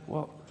 You're like,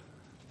 well,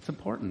 it's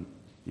important.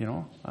 You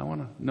know, I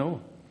want to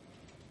know.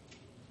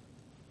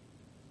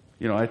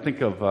 You know, I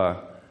think of,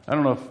 I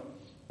don't know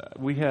if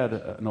we had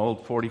an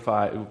old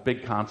 45,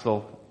 big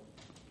console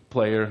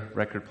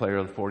record player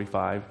of the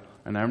 45.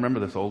 And I remember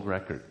this old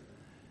record.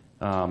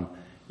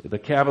 The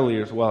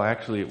Cavaliers, well,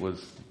 actually it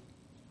was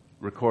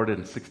recorded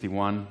in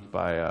 61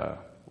 by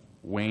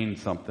Wayne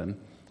something,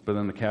 but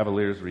then the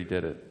Cavaliers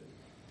redid it.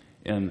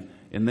 And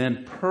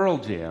then Pearl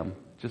Jam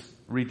just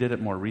redid it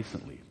more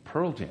recently.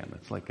 Pearl Jam,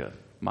 it's like a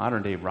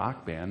modern day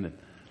rock band,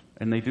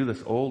 and they do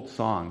this old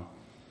song,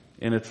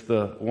 and it's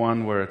the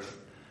one where it's,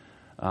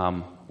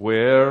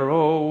 where,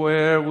 oh,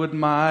 where would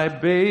my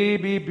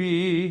baby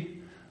be?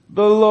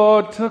 The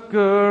Lord took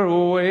her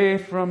away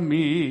from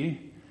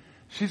me.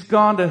 She's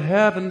gone to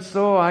heaven,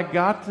 so I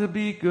got to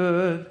be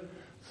good,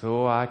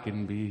 so I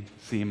can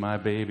see my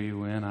baby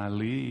when I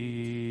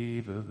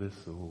leave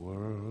this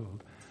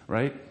world.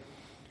 Right?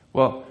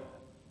 Well,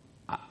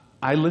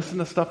 I listen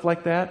to stuff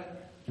like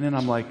that, and then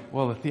I'm like,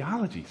 well, the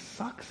theology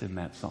sucks in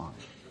that song.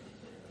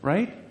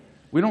 Right?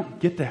 We don't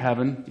get to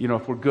heaven, you know,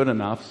 if we're good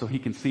enough so he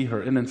can see her.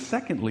 And then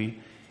secondly,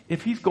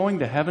 if he's going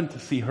to heaven to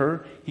see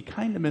her, he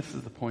kind of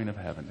misses the point of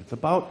heaven. It's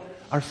about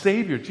our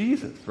Savior,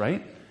 Jesus,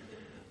 right?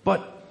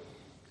 But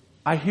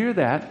I hear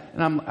that,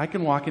 and I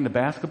can walk into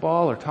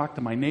basketball or talk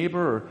to my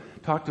neighbor or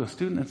talk to a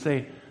student and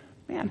say,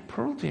 man,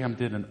 Pearl Jam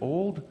did an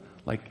old,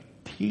 like,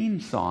 teen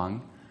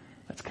song.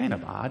 That's kind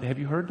of odd. Have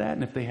you heard that?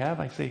 And if they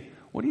have, I say,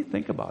 what do you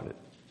think about it?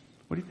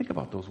 What do you think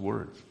about those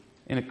words?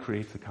 And it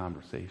creates a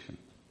conversation.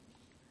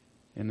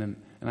 And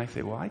I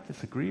say, well, I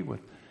disagree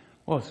with,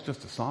 well, it's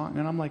just a song.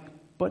 And I'm like,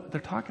 but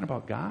they're talking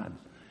about God,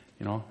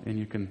 you know, and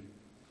you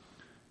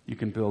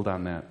can build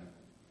on that.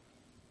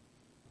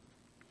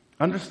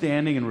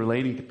 Understanding and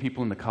relating to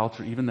people in the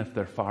culture, even if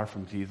they're far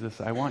from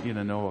Jesus, I want you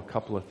to know a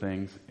couple of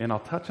things. And I'll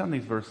touch on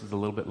these verses a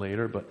little bit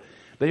later, but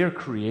they are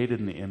created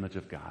in the image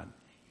of God.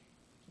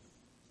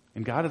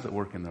 And God is at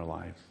work in their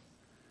lives.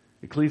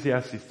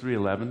 Ecclesiastes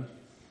 3:11,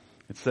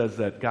 it says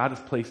that God has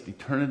placed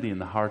eternity in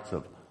the hearts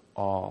of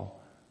all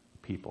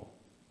people.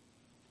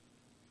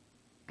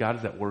 God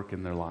is at work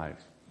in their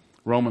lives.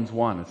 Romans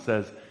 1, it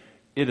says,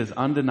 it is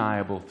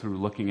undeniable through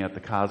looking at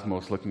the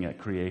cosmos, looking at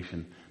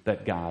creation,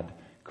 that God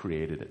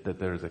created it, that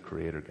there is a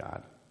creator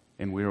God.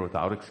 And we are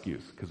without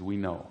excuse because we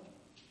know.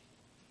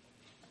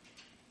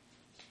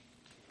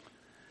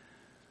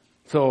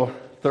 So,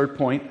 third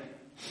point,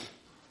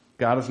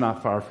 God is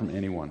not far from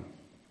anyone.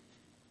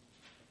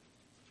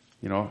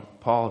 You know,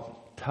 Paul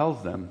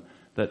tells them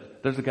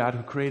that there's a God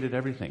who created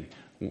everything.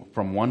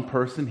 From one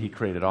person, he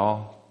created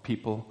all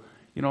people.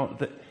 You know,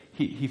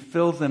 he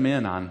fills them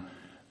in on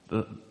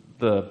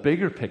the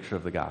bigger picture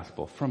of the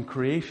gospel from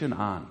creation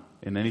on.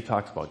 And then he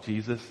talks about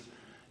Jesus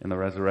and the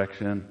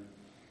resurrection.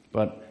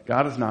 But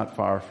God is not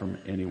far from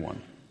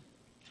anyone.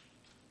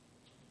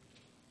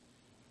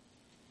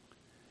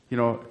 You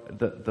know,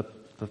 the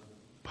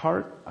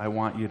part I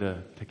want you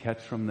to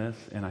catch from this,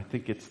 and I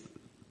think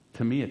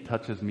to me it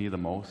touches me the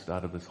most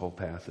out of this whole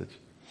passage.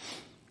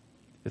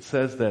 It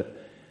says that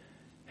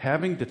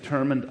having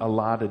determined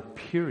allotted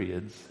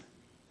periods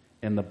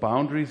and the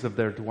boundaries of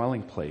their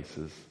dwelling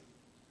places,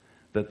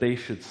 that they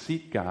should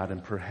seek God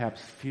and perhaps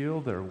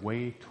feel their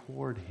way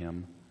toward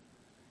him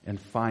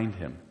and find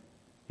him.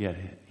 Yet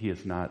he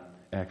is not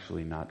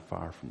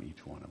far from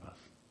each one of us.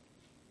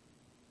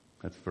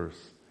 That's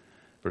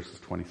verses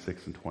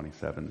 26 and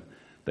 27.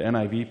 The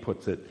NIV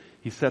puts it,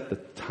 he set the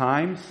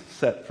times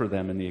set for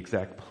them in the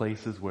exact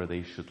places where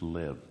they should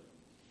live,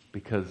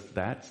 because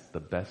that's the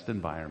best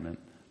environment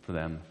for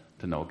them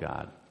to know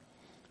God.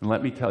 And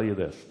let me tell you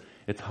this,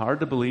 it's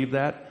hard to believe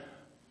that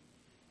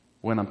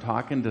when I'm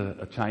talking to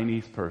a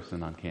Chinese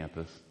person on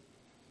campus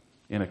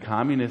in a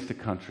communistic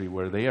country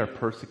where they are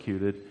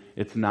persecuted.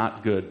 It's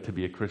not good to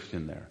be a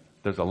Christian there.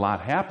 There's a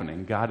lot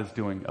happening. God is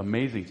doing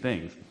amazing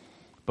things.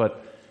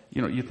 But,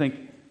 you know, you think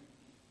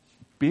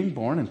being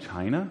born in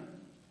China,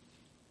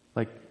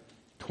 like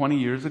 20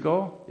 years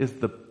ago, is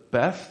the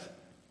best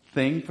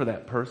thing for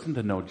that person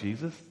to know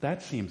Jesus?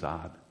 That seems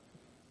odd.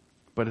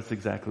 But it's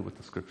exactly what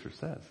the Scripture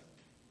says.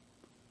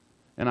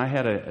 And I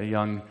had a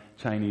young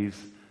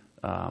Chinese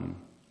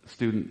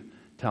student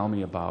tell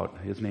me about,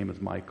 his name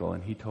is Michael,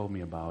 and he told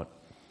me about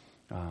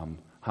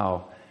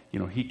how, you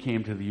know, he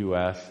came to the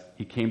U.S.,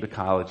 he came to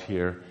college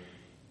here,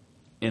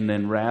 And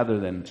then rather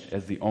than,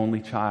 as the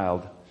only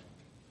child,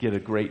 get a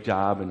great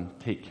job and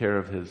take care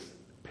of his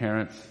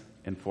parents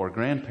and 4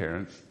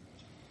 grandparents,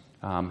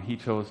 he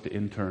chose to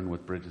intern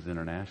with Bridges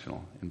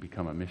International and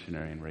become a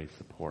missionary and raise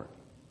support.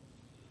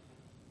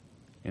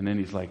 And then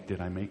he's like, did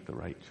I make the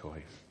right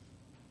choice?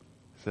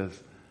 He says,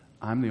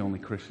 I'm the only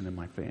Christian in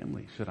my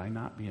family. Should I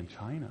not be in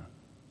China?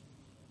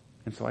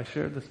 And so I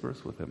shared this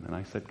verse with him, and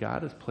I said,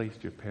 God has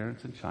placed your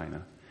parents in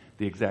China,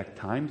 the exact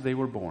times they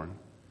were born,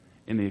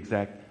 in the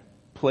exact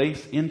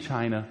place in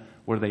China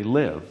where they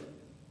live,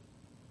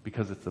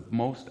 because it's the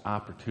most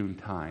opportune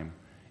time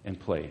and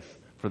place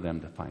for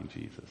them to find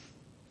Jesus.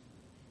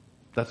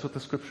 That's what the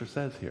scripture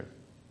says here.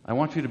 I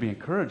want you to be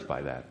encouraged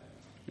by that.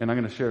 And I'm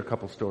going to share a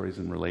couple stories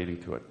in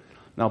relating to it.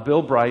 Now,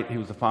 Bill Bright, he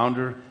was the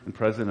founder and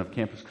president of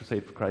Campus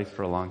Crusade for Christ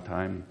for a long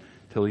time,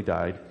 until he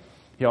died.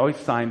 He always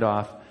signed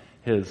off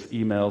his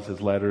emails,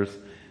 his letters,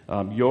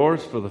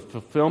 yours for the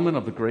fulfillment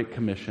of the Great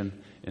Commission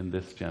in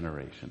this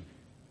generation.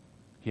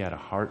 He had a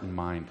heart and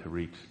mind to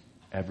reach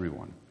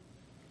everyone.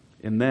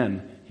 And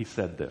then he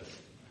said this,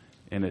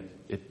 and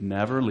it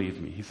never leaves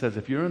me. He says,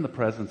 if you're in the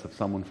presence of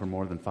someone for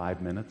more than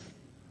 5 minutes,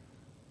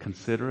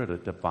 consider it a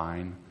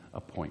divine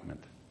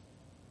appointment.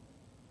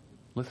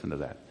 Listen to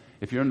that.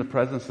 If you're in the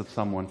presence of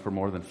someone for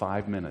more than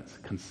 5 minutes,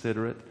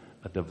 consider it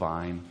a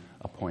divine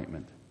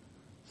appointment.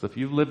 So if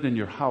you've lived in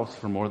your house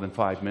for more than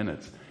 5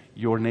 minutes,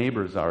 your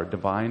neighbors are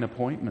divine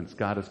appointments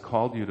God has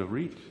called you to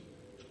reach.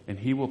 And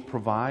he will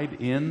provide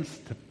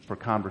for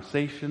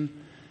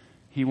conversation.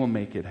 He will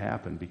make it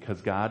happen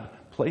because God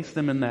placed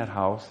them in that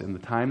house in the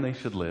time they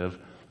should live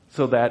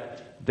so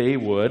that they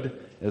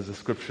would, as the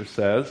scripture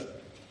says,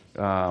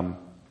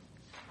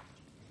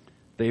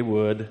 they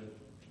would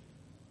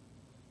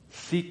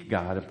seek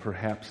God and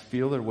perhaps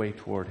feel their way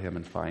toward him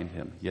and find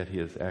him. Yet he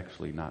is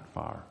actually not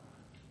far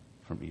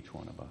from each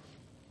one of us.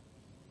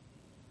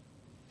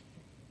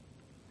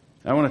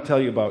 I want to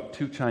tell you about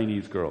 2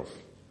 Chinese girls.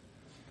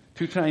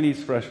 2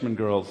 Chinese freshman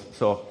girls.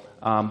 So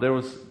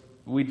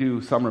we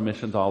do summer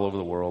missions all over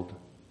the world.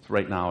 So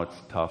right now it's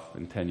tough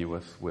and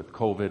tenuous with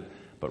COVID,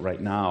 but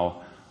right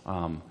now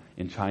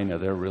in China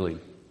they're really,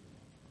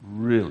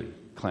 really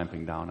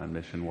clamping down on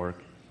mission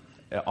work.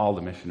 All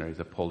the missionaries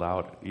have pulled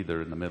out.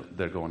 Either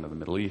they're going to the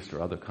Middle East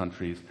or other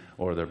countries,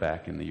 or they're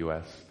back in the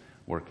U.S.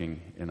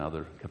 working in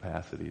other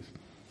capacities.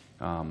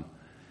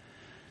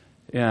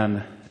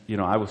 And,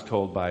 I was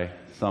told by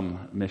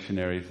some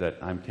missionaries that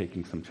I'm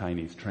taking some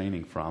Chinese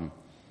training from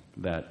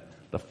that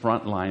the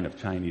front line of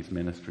Chinese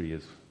ministry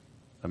is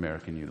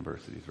American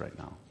universities right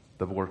now,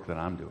 the work that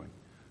I'm doing.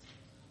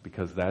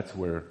 Because that's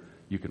where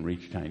you can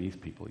reach Chinese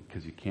people,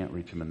 because you can't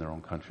reach them in their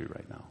own country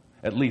right now,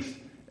 at least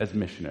as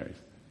missionaries.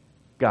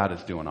 God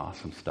is doing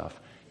awesome stuff.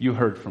 You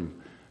heard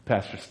from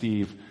Pastor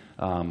Steve,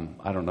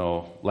 I don't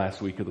know,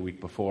 last week or the week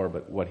before,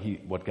 but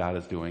what God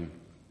is doing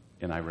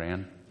in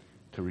Iran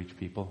to reach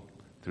people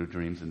through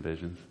dreams and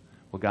visions.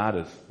 Well, God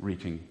is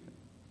reaching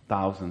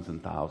thousands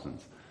and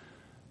thousands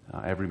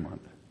every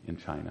month in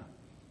China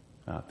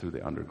through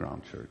the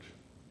underground church.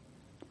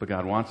 But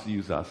God wants to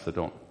use us, so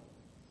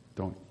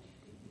don't.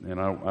 And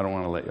I don't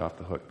want to let you off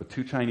the hook. But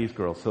 2 Chinese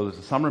girls. So there's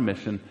a summer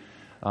mission.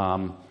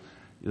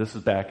 This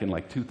is back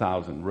in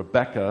 2000.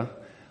 Rebecca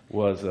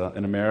was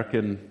an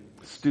American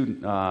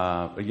student,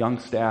 a young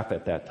staff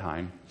at that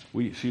time.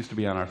 She used to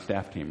be on our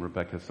staff team,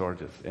 Rebecca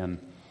Sorges.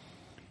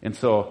 And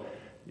so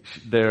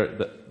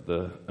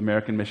the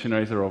American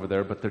missionaries are over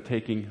there, but they're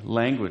taking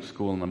language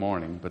school in the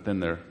morning, but then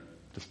they're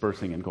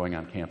dispersing and going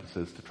on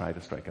campuses to try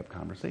to strike up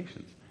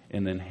conversations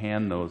and then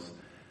hand those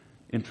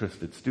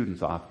interested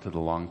students off to the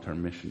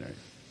long-term missionaries.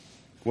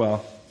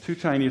 Well, 2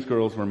 Chinese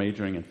girls were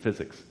majoring in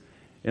physics,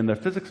 and their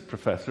physics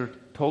professor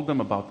told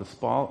them about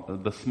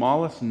the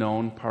smallest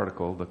known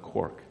particle, the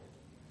quark.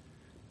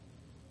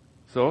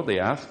 So they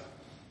asked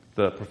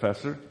the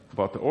professor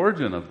about the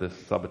origin of this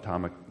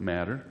subatomic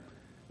matter,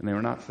 and they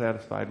were not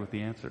satisfied with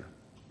the answer.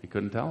 He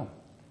couldn't tell them.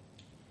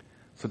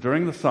 So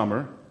during the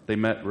summer, they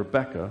met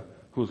Rebecca,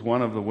 who was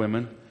one of the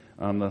women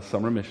on the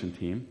summer mission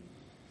team,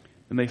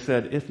 and they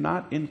said, if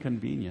not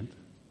inconvenient,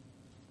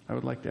 I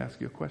would like to ask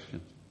you a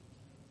question.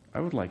 I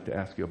would like to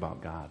ask you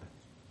about God.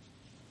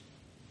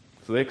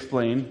 So they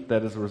explained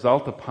that as a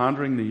result of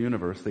pondering the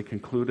universe, they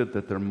concluded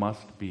that there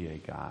must be a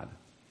God.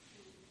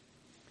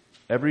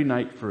 Every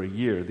night for a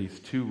year, these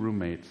 2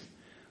 roommates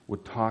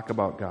would talk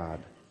about God.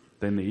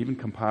 Then they even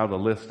compiled a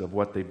list of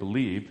what they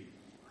believed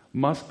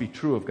must be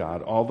true of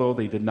God, although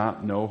they did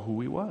not know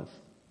who he was.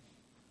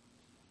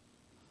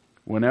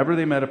 Whenever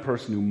they met a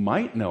person who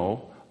might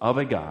know of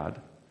a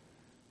God,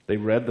 they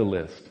read the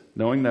list.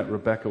 Knowing that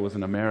Rebecca was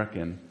an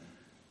American,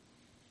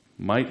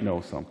 might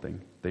know something,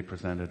 they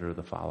presented her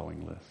the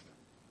following list.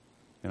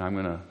 And I'm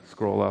going to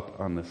scroll up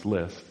on this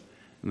list,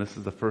 and this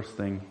is the first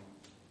thing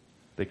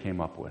they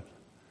came up with.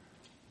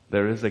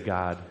 There is a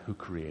God who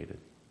created.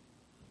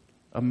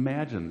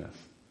 Imagine this.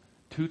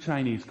 2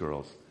 Chinese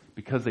girls,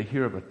 because they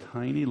hear of a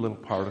tiny little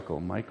particle,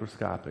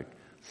 microscopic,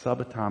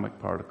 subatomic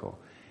particle,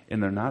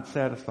 and they're not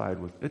satisfied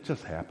with it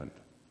just happened.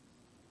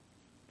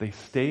 They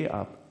stay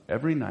up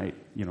every night,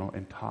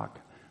 and talk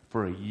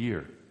for a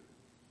year.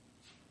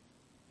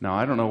 Now,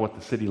 I don't know what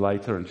the city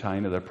lights are in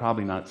China. They're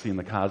probably not seeing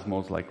the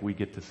cosmos like we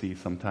get to see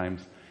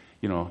sometimes,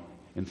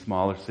 in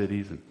smaller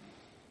cities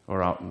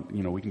or out,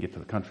 we can get to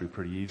the country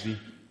pretty easy.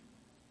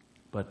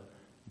 But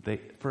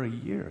for a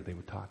year, they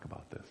would talk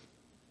about this.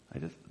 I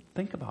just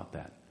think about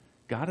that.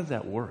 God is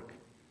at work.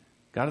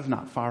 God is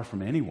not far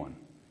from anyone.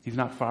 He's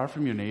not far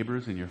from your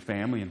neighbors and your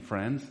family and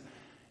friends.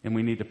 And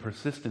we need to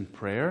persist in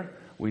prayer.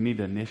 We need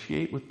to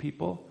initiate with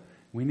people.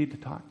 We need to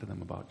talk to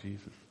them about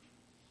Jesus.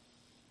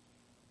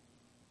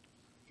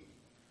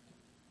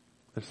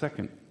 The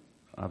second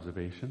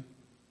observation,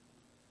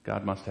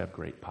 God must have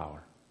great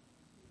power.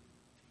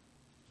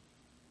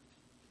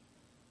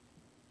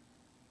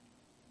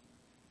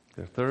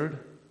 The third,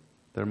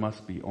 there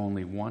must be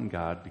only one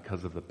God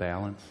because of the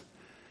balance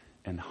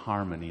and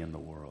harmony in the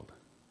world.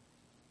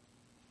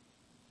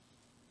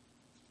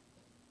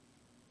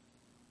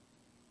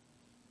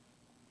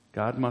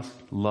 God must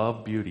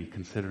love beauty,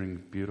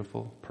 considering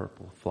beautiful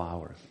purple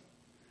flowers,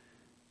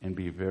 and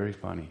be very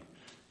funny,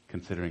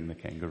 considering the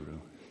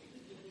kangaroo.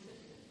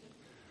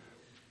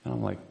 And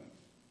I'm like,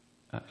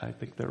 I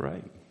think they're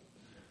right.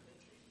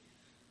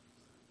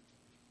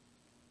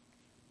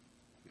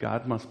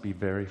 God must be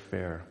very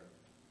fair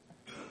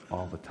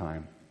all the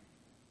time.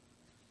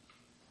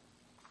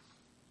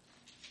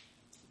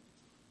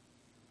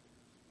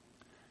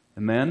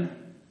 And then,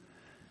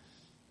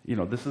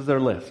 this is their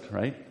list,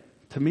 right?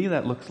 To me,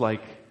 that looks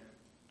like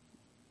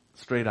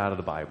straight out of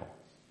the Bible.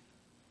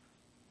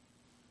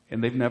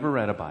 And they've never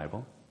read a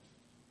Bible.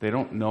 They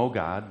don't know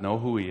God, know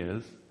who He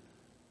is,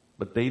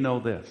 but they know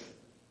this.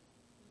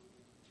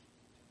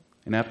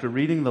 And after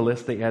reading the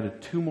list, they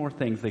added 2 more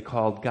things they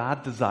called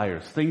God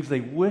desires, things they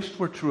wished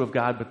were true of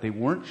God, but they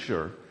weren't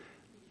sure.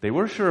 They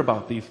were sure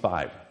about these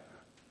 5.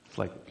 It's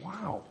like,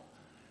 wow.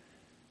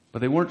 But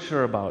they weren't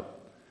sure about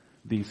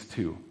these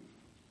 2.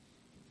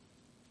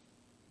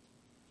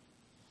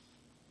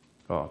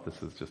 Oh,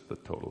 this is just the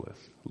total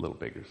list, a little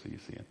bigger so you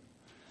see it.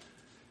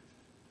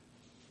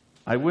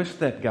 I wish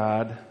that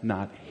God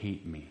not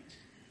hate me.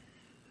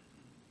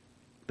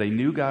 They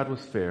knew God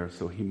was fair,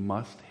 so He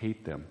must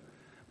hate them,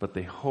 but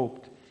they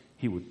hoped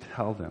He would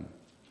tell them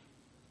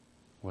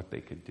what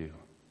they could do.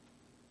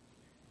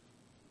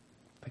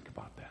 Think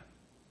about that.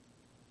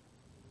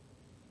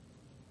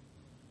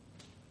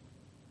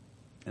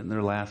 And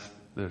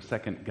their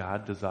second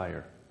God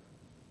desire.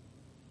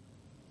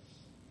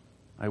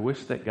 I wish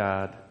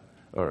God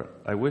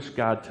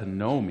to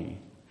know me,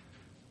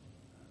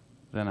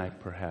 then I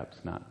perhaps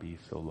not be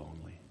so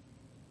lonely.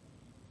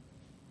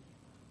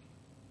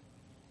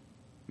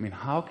 I mean,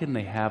 how can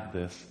they have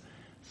this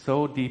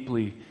so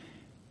deeply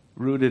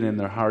rooted in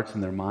their hearts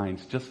and their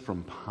minds just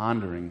from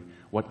pondering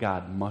what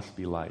God must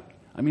be like?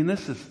 I mean,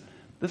 this is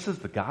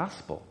the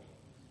gospel.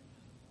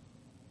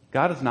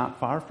 God is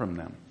not far from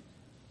them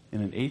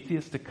in an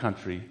atheistic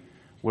country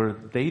where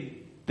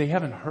they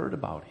haven't heard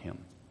about Him.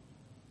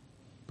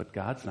 But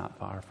God's not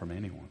far from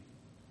anyone.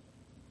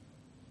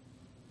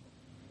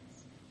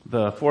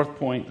 The fourth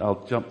point,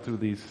 I'll jump through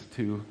these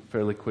 2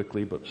 fairly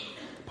quickly, but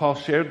Paul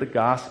shared the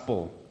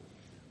gospel,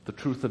 the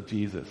truth of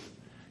Jesus.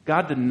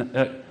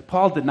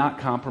 Paul did not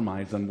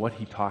compromise on what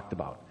he talked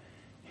about.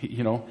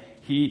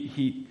 He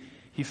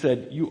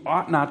said, you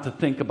ought not to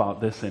think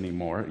about this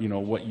anymore,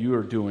 what you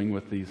are doing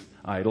with these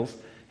idols.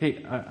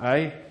 Hey,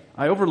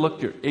 I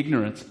overlooked your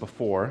ignorance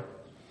before.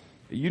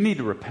 You need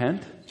to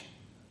repent.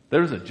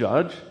 There's a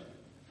judge.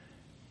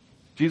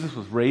 Jesus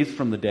was raised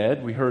from the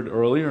dead. We heard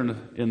earlier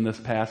in this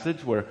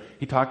passage where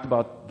he talked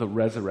about the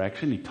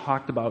resurrection. He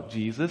talked about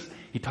Jesus.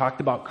 He talked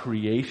about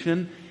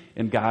creation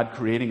and God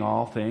creating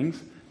all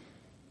things.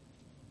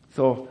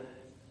 So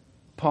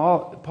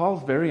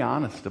Paul's very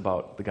honest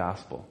about the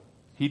gospel.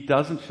 He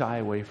doesn't shy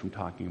away from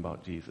talking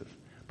about Jesus.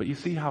 But you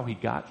see how he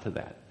got to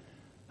that,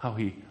 how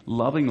he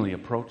lovingly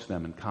approached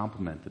them and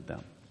complimented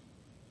them.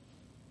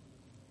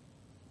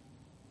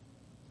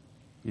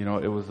 It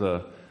was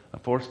a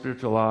 4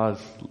 Spiritual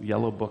Laws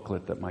yellow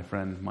booklet that my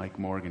friend Mike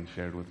Morgan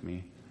shared with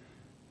me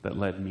that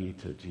led me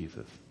to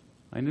Jesus.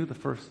 I knew the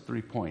first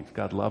 3 points.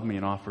 God loved me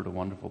and offered a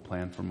wonderful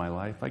plan for my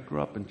life. I grew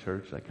up in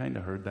church. I kind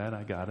of heard that.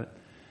 I got it.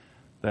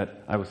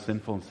 That I was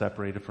sinful and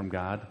separated from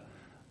God.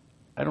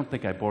 I don't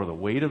think I bore the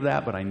weight of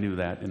that, but I knew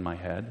that in my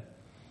head.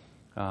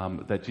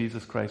 That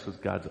Jesus Christ was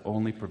God's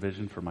only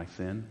provision for my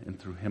sin, and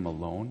through Him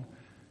alone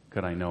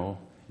could I know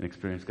and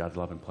experience God's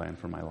love and plan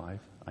for my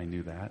life. I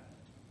knew that.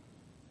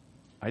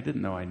 I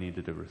didn't know I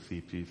needed to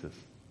receive Jesus.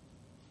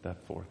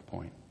 That 4th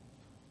point.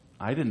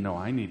 I didn't know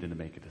I needed to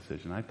make a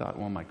decision. I thought,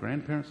 well, my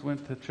grandparents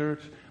went to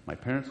church, my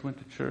parents went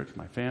to church,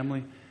 my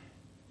family.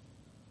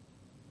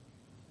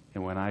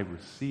 And when I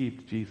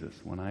received Jesus,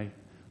 when I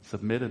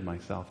submitted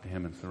myself to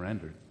Him and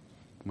surrendered,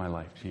 my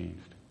life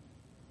changed.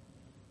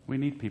 We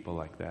need people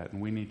like that,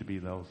 and we need to be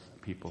those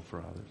people for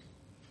others.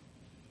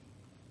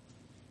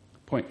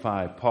 Point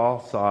 5,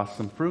 Paul saw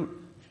some fruit.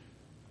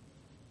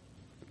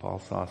 Paul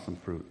saw some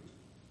fruit.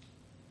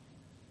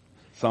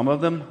 Some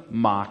of them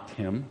mocked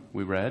him,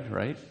 we read,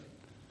 right?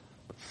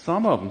 But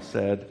some of them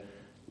said,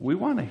 we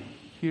want to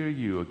hear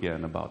you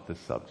again about this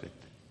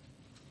subject.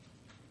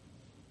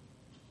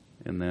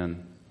 And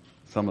then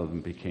some of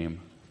them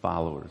became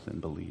followers and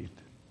believed.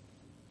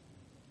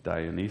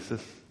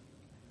 Dionysius,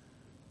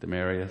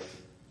 Demarius,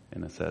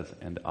 and it says,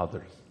 and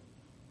others.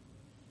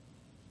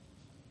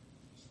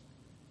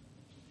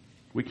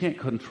 We can't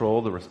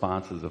control the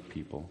responses of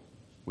people.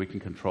 We can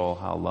control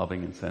how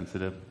loving and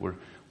sensitive we're.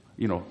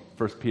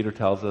 First Peter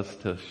tells us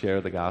to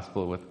share the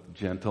gospel with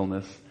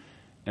gentleness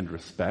and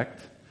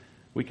respect.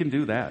 We can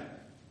do that.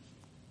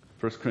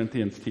 1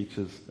 Corinthians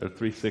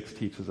 3:6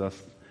 teaches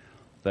us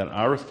that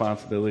our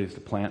responsibility is to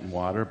plant and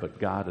water, but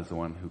God is the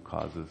one who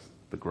causes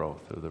the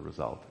growth or the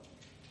result.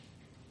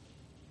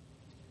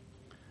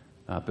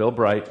 Bill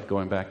Bright,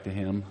 going back to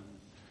him,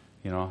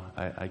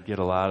 I get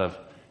a lot of,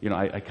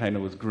 I kind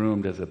of was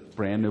groomed as a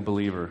brand new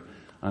believer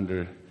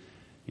under,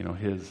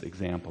 his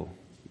example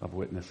of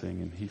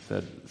witnessing. And he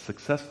said,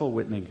 successful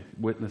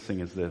witnessing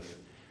is this: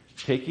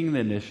 taking the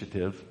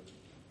initiative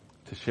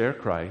to share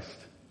Christ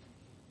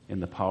in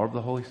the power of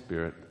the Holy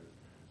Spirit,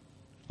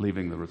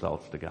 leaving the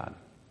results to God.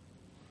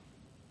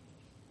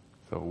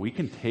 So we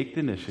can take the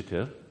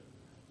initiative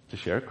to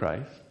share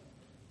Christ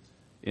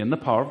in the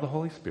power of the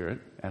Holy Spirit,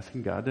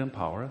 asking God to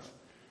empower us,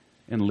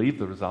 and leave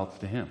the results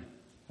to Him.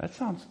 That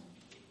sounds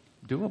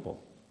doable.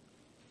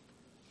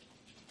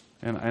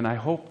 And I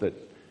hope that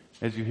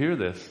as you hear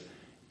this,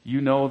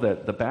 you know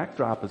that the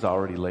backdrop is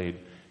already laid.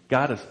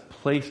 God has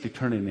placed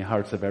eternity in the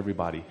hearts of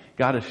everybody.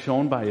 God has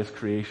shown by His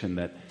creation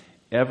that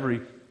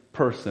every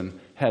person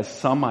has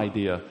some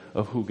idea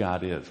of who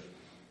God is.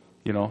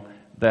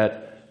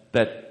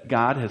 That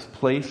God has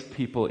placed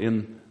people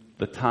in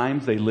the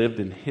times they lived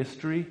in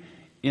history,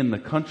 in the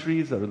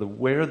countries or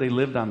where they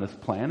lived on this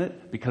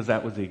planet, because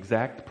that was the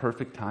exact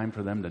perfect time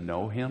for them to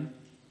know Him.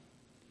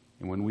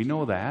 And when we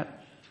know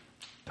that,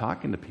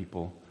 talking to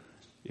people,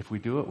 if we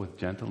do it with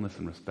gentleness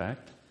and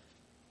respect,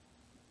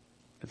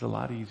 it's a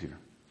lot easier.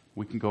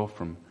 We can go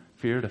from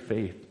fear to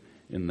faith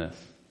in this.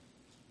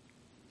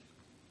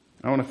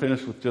 I want to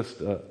finish with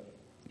just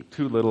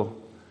two little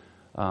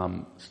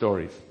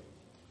stories,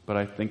 but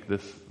I think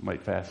this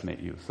might fascinate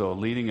you. So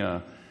leading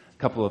a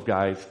couple of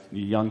guys,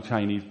 young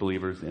Chinese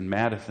believers in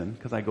Madison,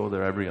 because I go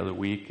there every other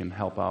week and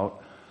help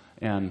out,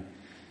 and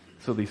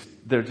so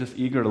they're just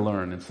eager to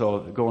learn. And so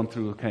going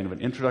through kind of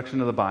an introduction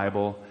to the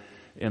Bible,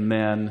 and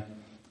then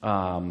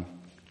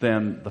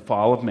the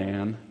fall of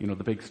man, the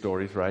big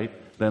stories, right?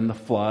 Then the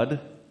flood,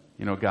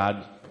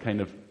 God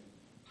kind of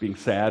being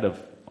sad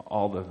of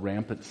all the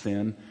rampant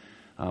sin,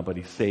 but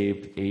He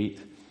saved 8.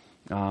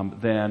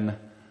 Then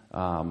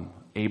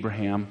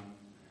Abraham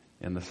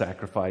and the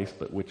sacrifice,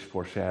 but which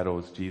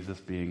foreshadows Jesus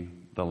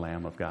being the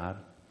Lamb of God.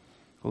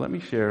 Well, let me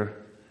share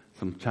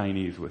some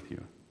Chinese with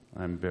you.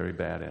 I'm very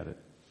bad at it.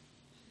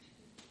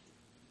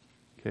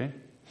 Okay?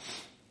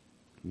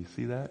 Can you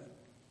see that?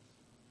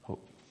 Oh.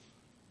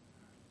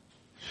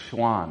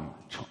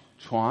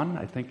 Chuan,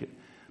 I think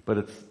but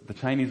it's the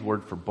Chinese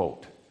word for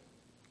boat.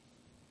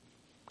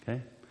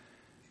 Okay?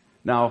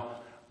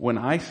 Now, when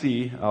I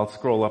see, I'll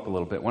scroll up a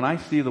little bit. When I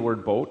see the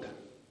word boat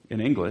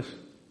in English,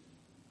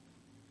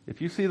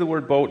 if you see the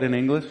word boat in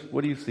English,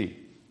 what do you see?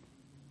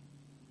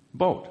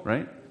 Boat,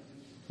 right?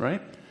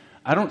 Right?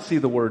 I don't see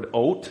the word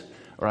oat,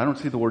 or I don't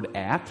see the word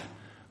at,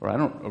 or I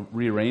don't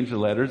rearrange the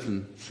letters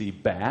and see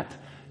bat.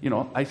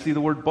 I see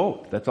the word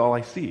boat. That's all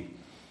I see.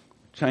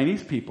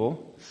 Chinese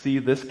people see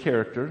this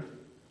character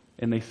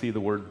and they see the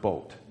word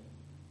boat.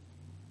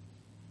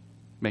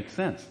 Makes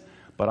sense.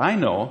 But I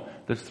know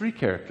there's 3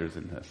 characters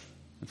in this.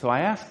 And so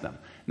I asked them.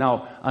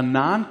 Now, a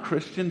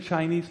non-Christian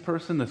Chinese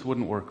person, this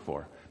wouldn't work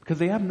for, because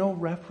they have no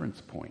reference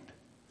point.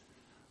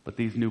 But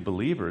these new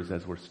believers,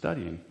 as we're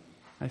studying,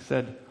 I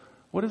said,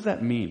 what does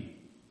that mean?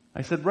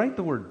 I said, write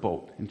the word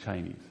boat in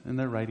Chinese. And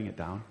they're writing it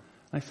down.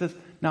 I said,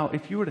 now,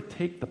 if you were to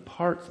take the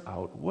parts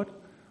out, what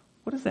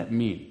does that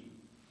mean?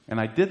 And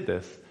I did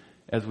this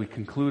as we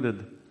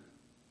concluded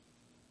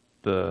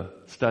the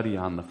study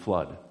on the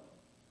flood.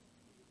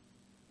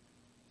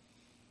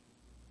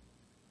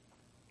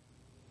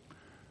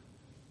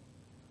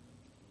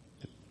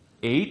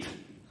 Ate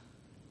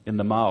in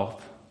the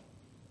mouth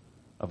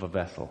of a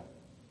vessel.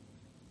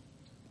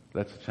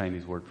 That's the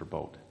Chinese word for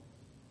boat.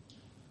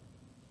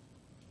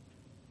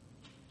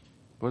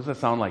 What does that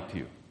sound like to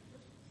you?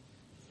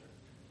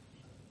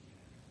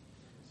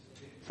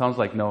 Sounds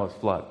like Noah's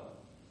flood.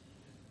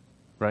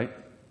 Right?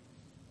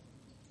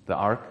 The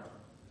ark.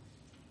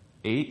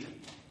 8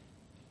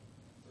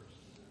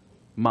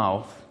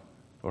 mouth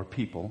or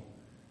people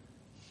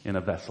in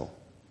a vessel.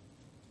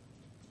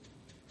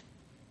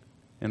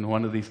 And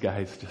one of these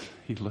guys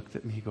he looked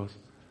at me, he goes,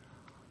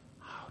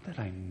 how did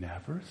I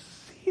never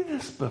see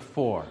this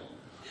before?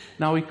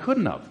 Now he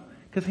couldn't have,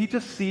 because he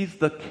just sees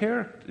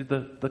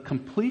the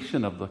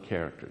completion of the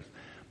characters.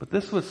 But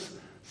this was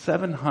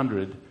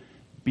 700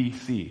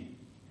 BC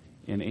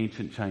in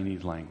ancient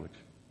Chinese language.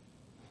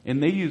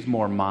 And they use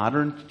more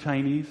modern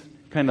Chinese,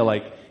 kind of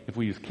like if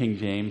we use King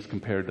James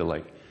compared to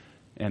like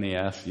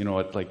NAS,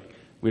 it's like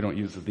we don't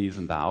use the these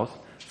and thous.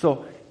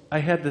 So I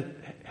had to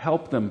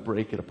help them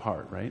break it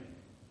apart, right?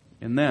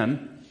 And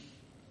then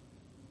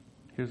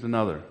Here's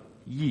another.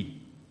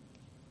 Yi.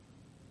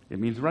 It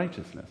means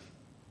righteousness.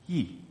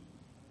 Yi.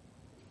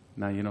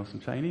 Now you know some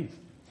Chinese.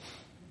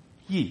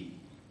 Yi.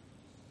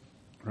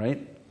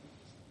 Right?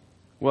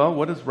 Well,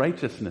 what does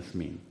righteousness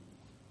mean?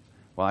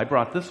 Well, I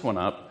brought this one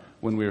up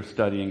when we were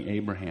studying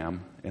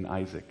Abraham and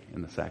Isaac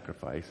in the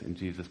sacrifice and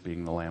Jesus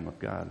being the Lamb of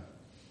God.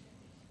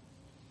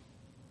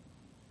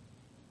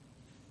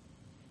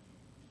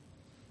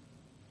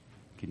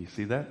 Can you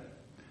see that?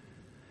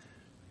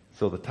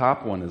 So the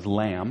top one is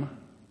lamb.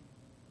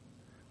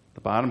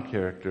 The bottom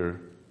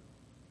character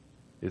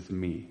is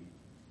me.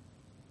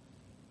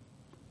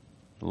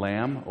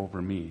 Lamb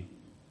over me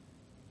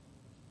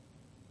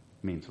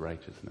means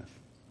righteousness.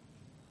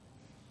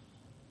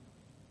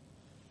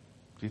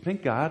 Do you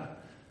think God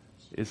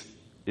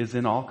is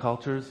in all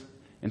cultures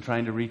and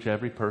trying to reach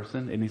every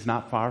person, and He's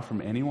not far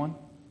from anyone?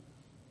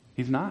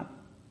 He's not.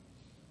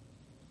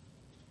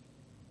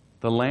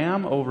 The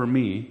lamb over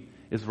me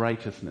is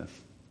righteousness.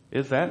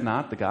 Is that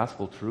not the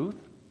gospel truth?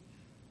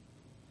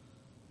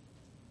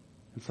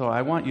 And so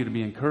I want you to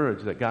be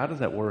encouraged that God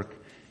is at work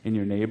in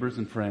your neighbors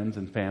and friends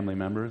and family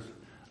members.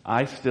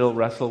 I still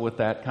wrestle with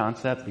that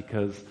concept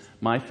because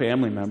my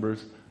family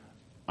members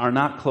are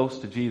not close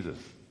to Jesus.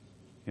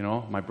 You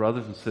know, my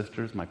brothers and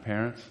sisters, my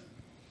parents,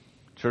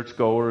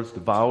 churchgoers,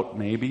 devout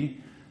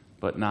maybe,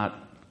 but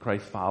not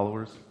Christ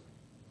followers,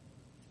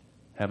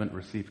 haven't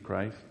received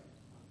Christ.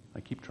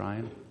 I keep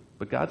trying.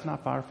 But God's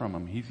not far from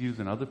them. He's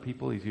using other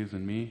people. He's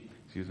using me.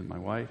 He's using my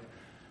wife.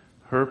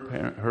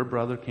 Her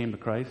brother came to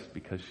Christ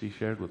because she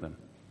shared with him.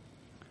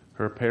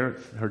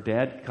 Her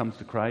dad comes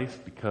to Christ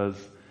because,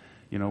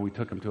 you know, we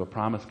took him to a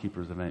Promise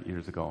Keepers event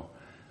years ago.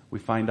 We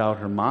found out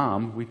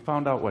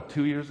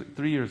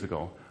 3 years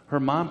ago, her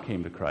mom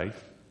came to Christ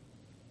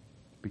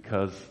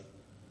because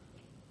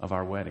of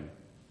our wedding.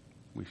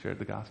 We shared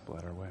the gospel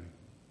at our wedding.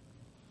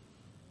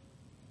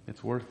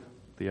 It's worth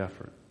the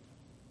effort.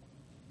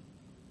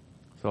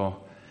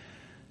 So,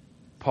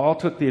 Paul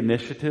took the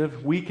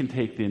initiative. We can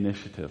take the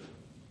initiative.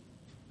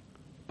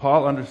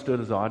 Paul understood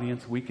his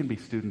audience. We can be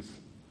students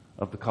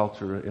of the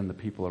culture and the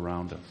people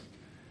around us.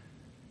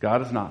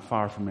 God is not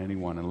far from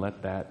anyone, and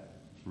let that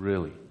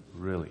really,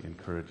 really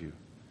encourage you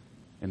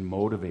and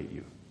motivate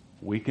you.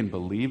 We can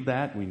believe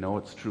that. We know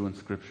it's true in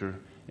Scripture,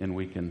 and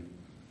we can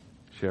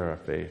share our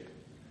faith.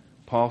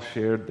 Paul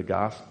shared the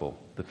gospel,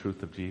 the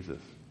truth of Jesus.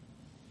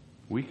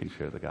 We can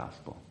share the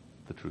gospel,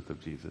 the truth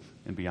of Jesus,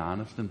 and be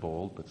honest and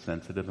bold, but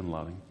sensitive and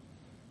loving.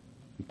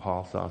 And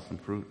Paul saw some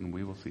fruit, and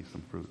we will see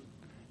some fruit,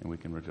 and we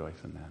can rejoice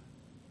in that.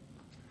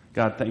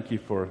 God, thank you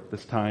for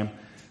this time.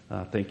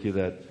 Thank you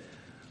that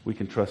we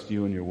can trust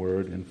you and your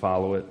word and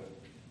follow it.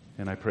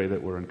 And I pray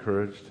that we're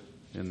encouraged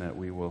and that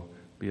we will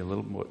be a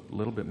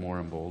little bit more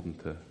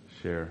emboldened to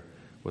share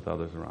with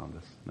others around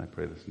us. And I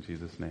pray this in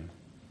Jesus' name.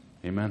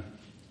 Amen.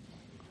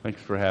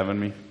 Thanks for having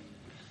me.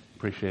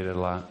 Appreciate it a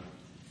lot.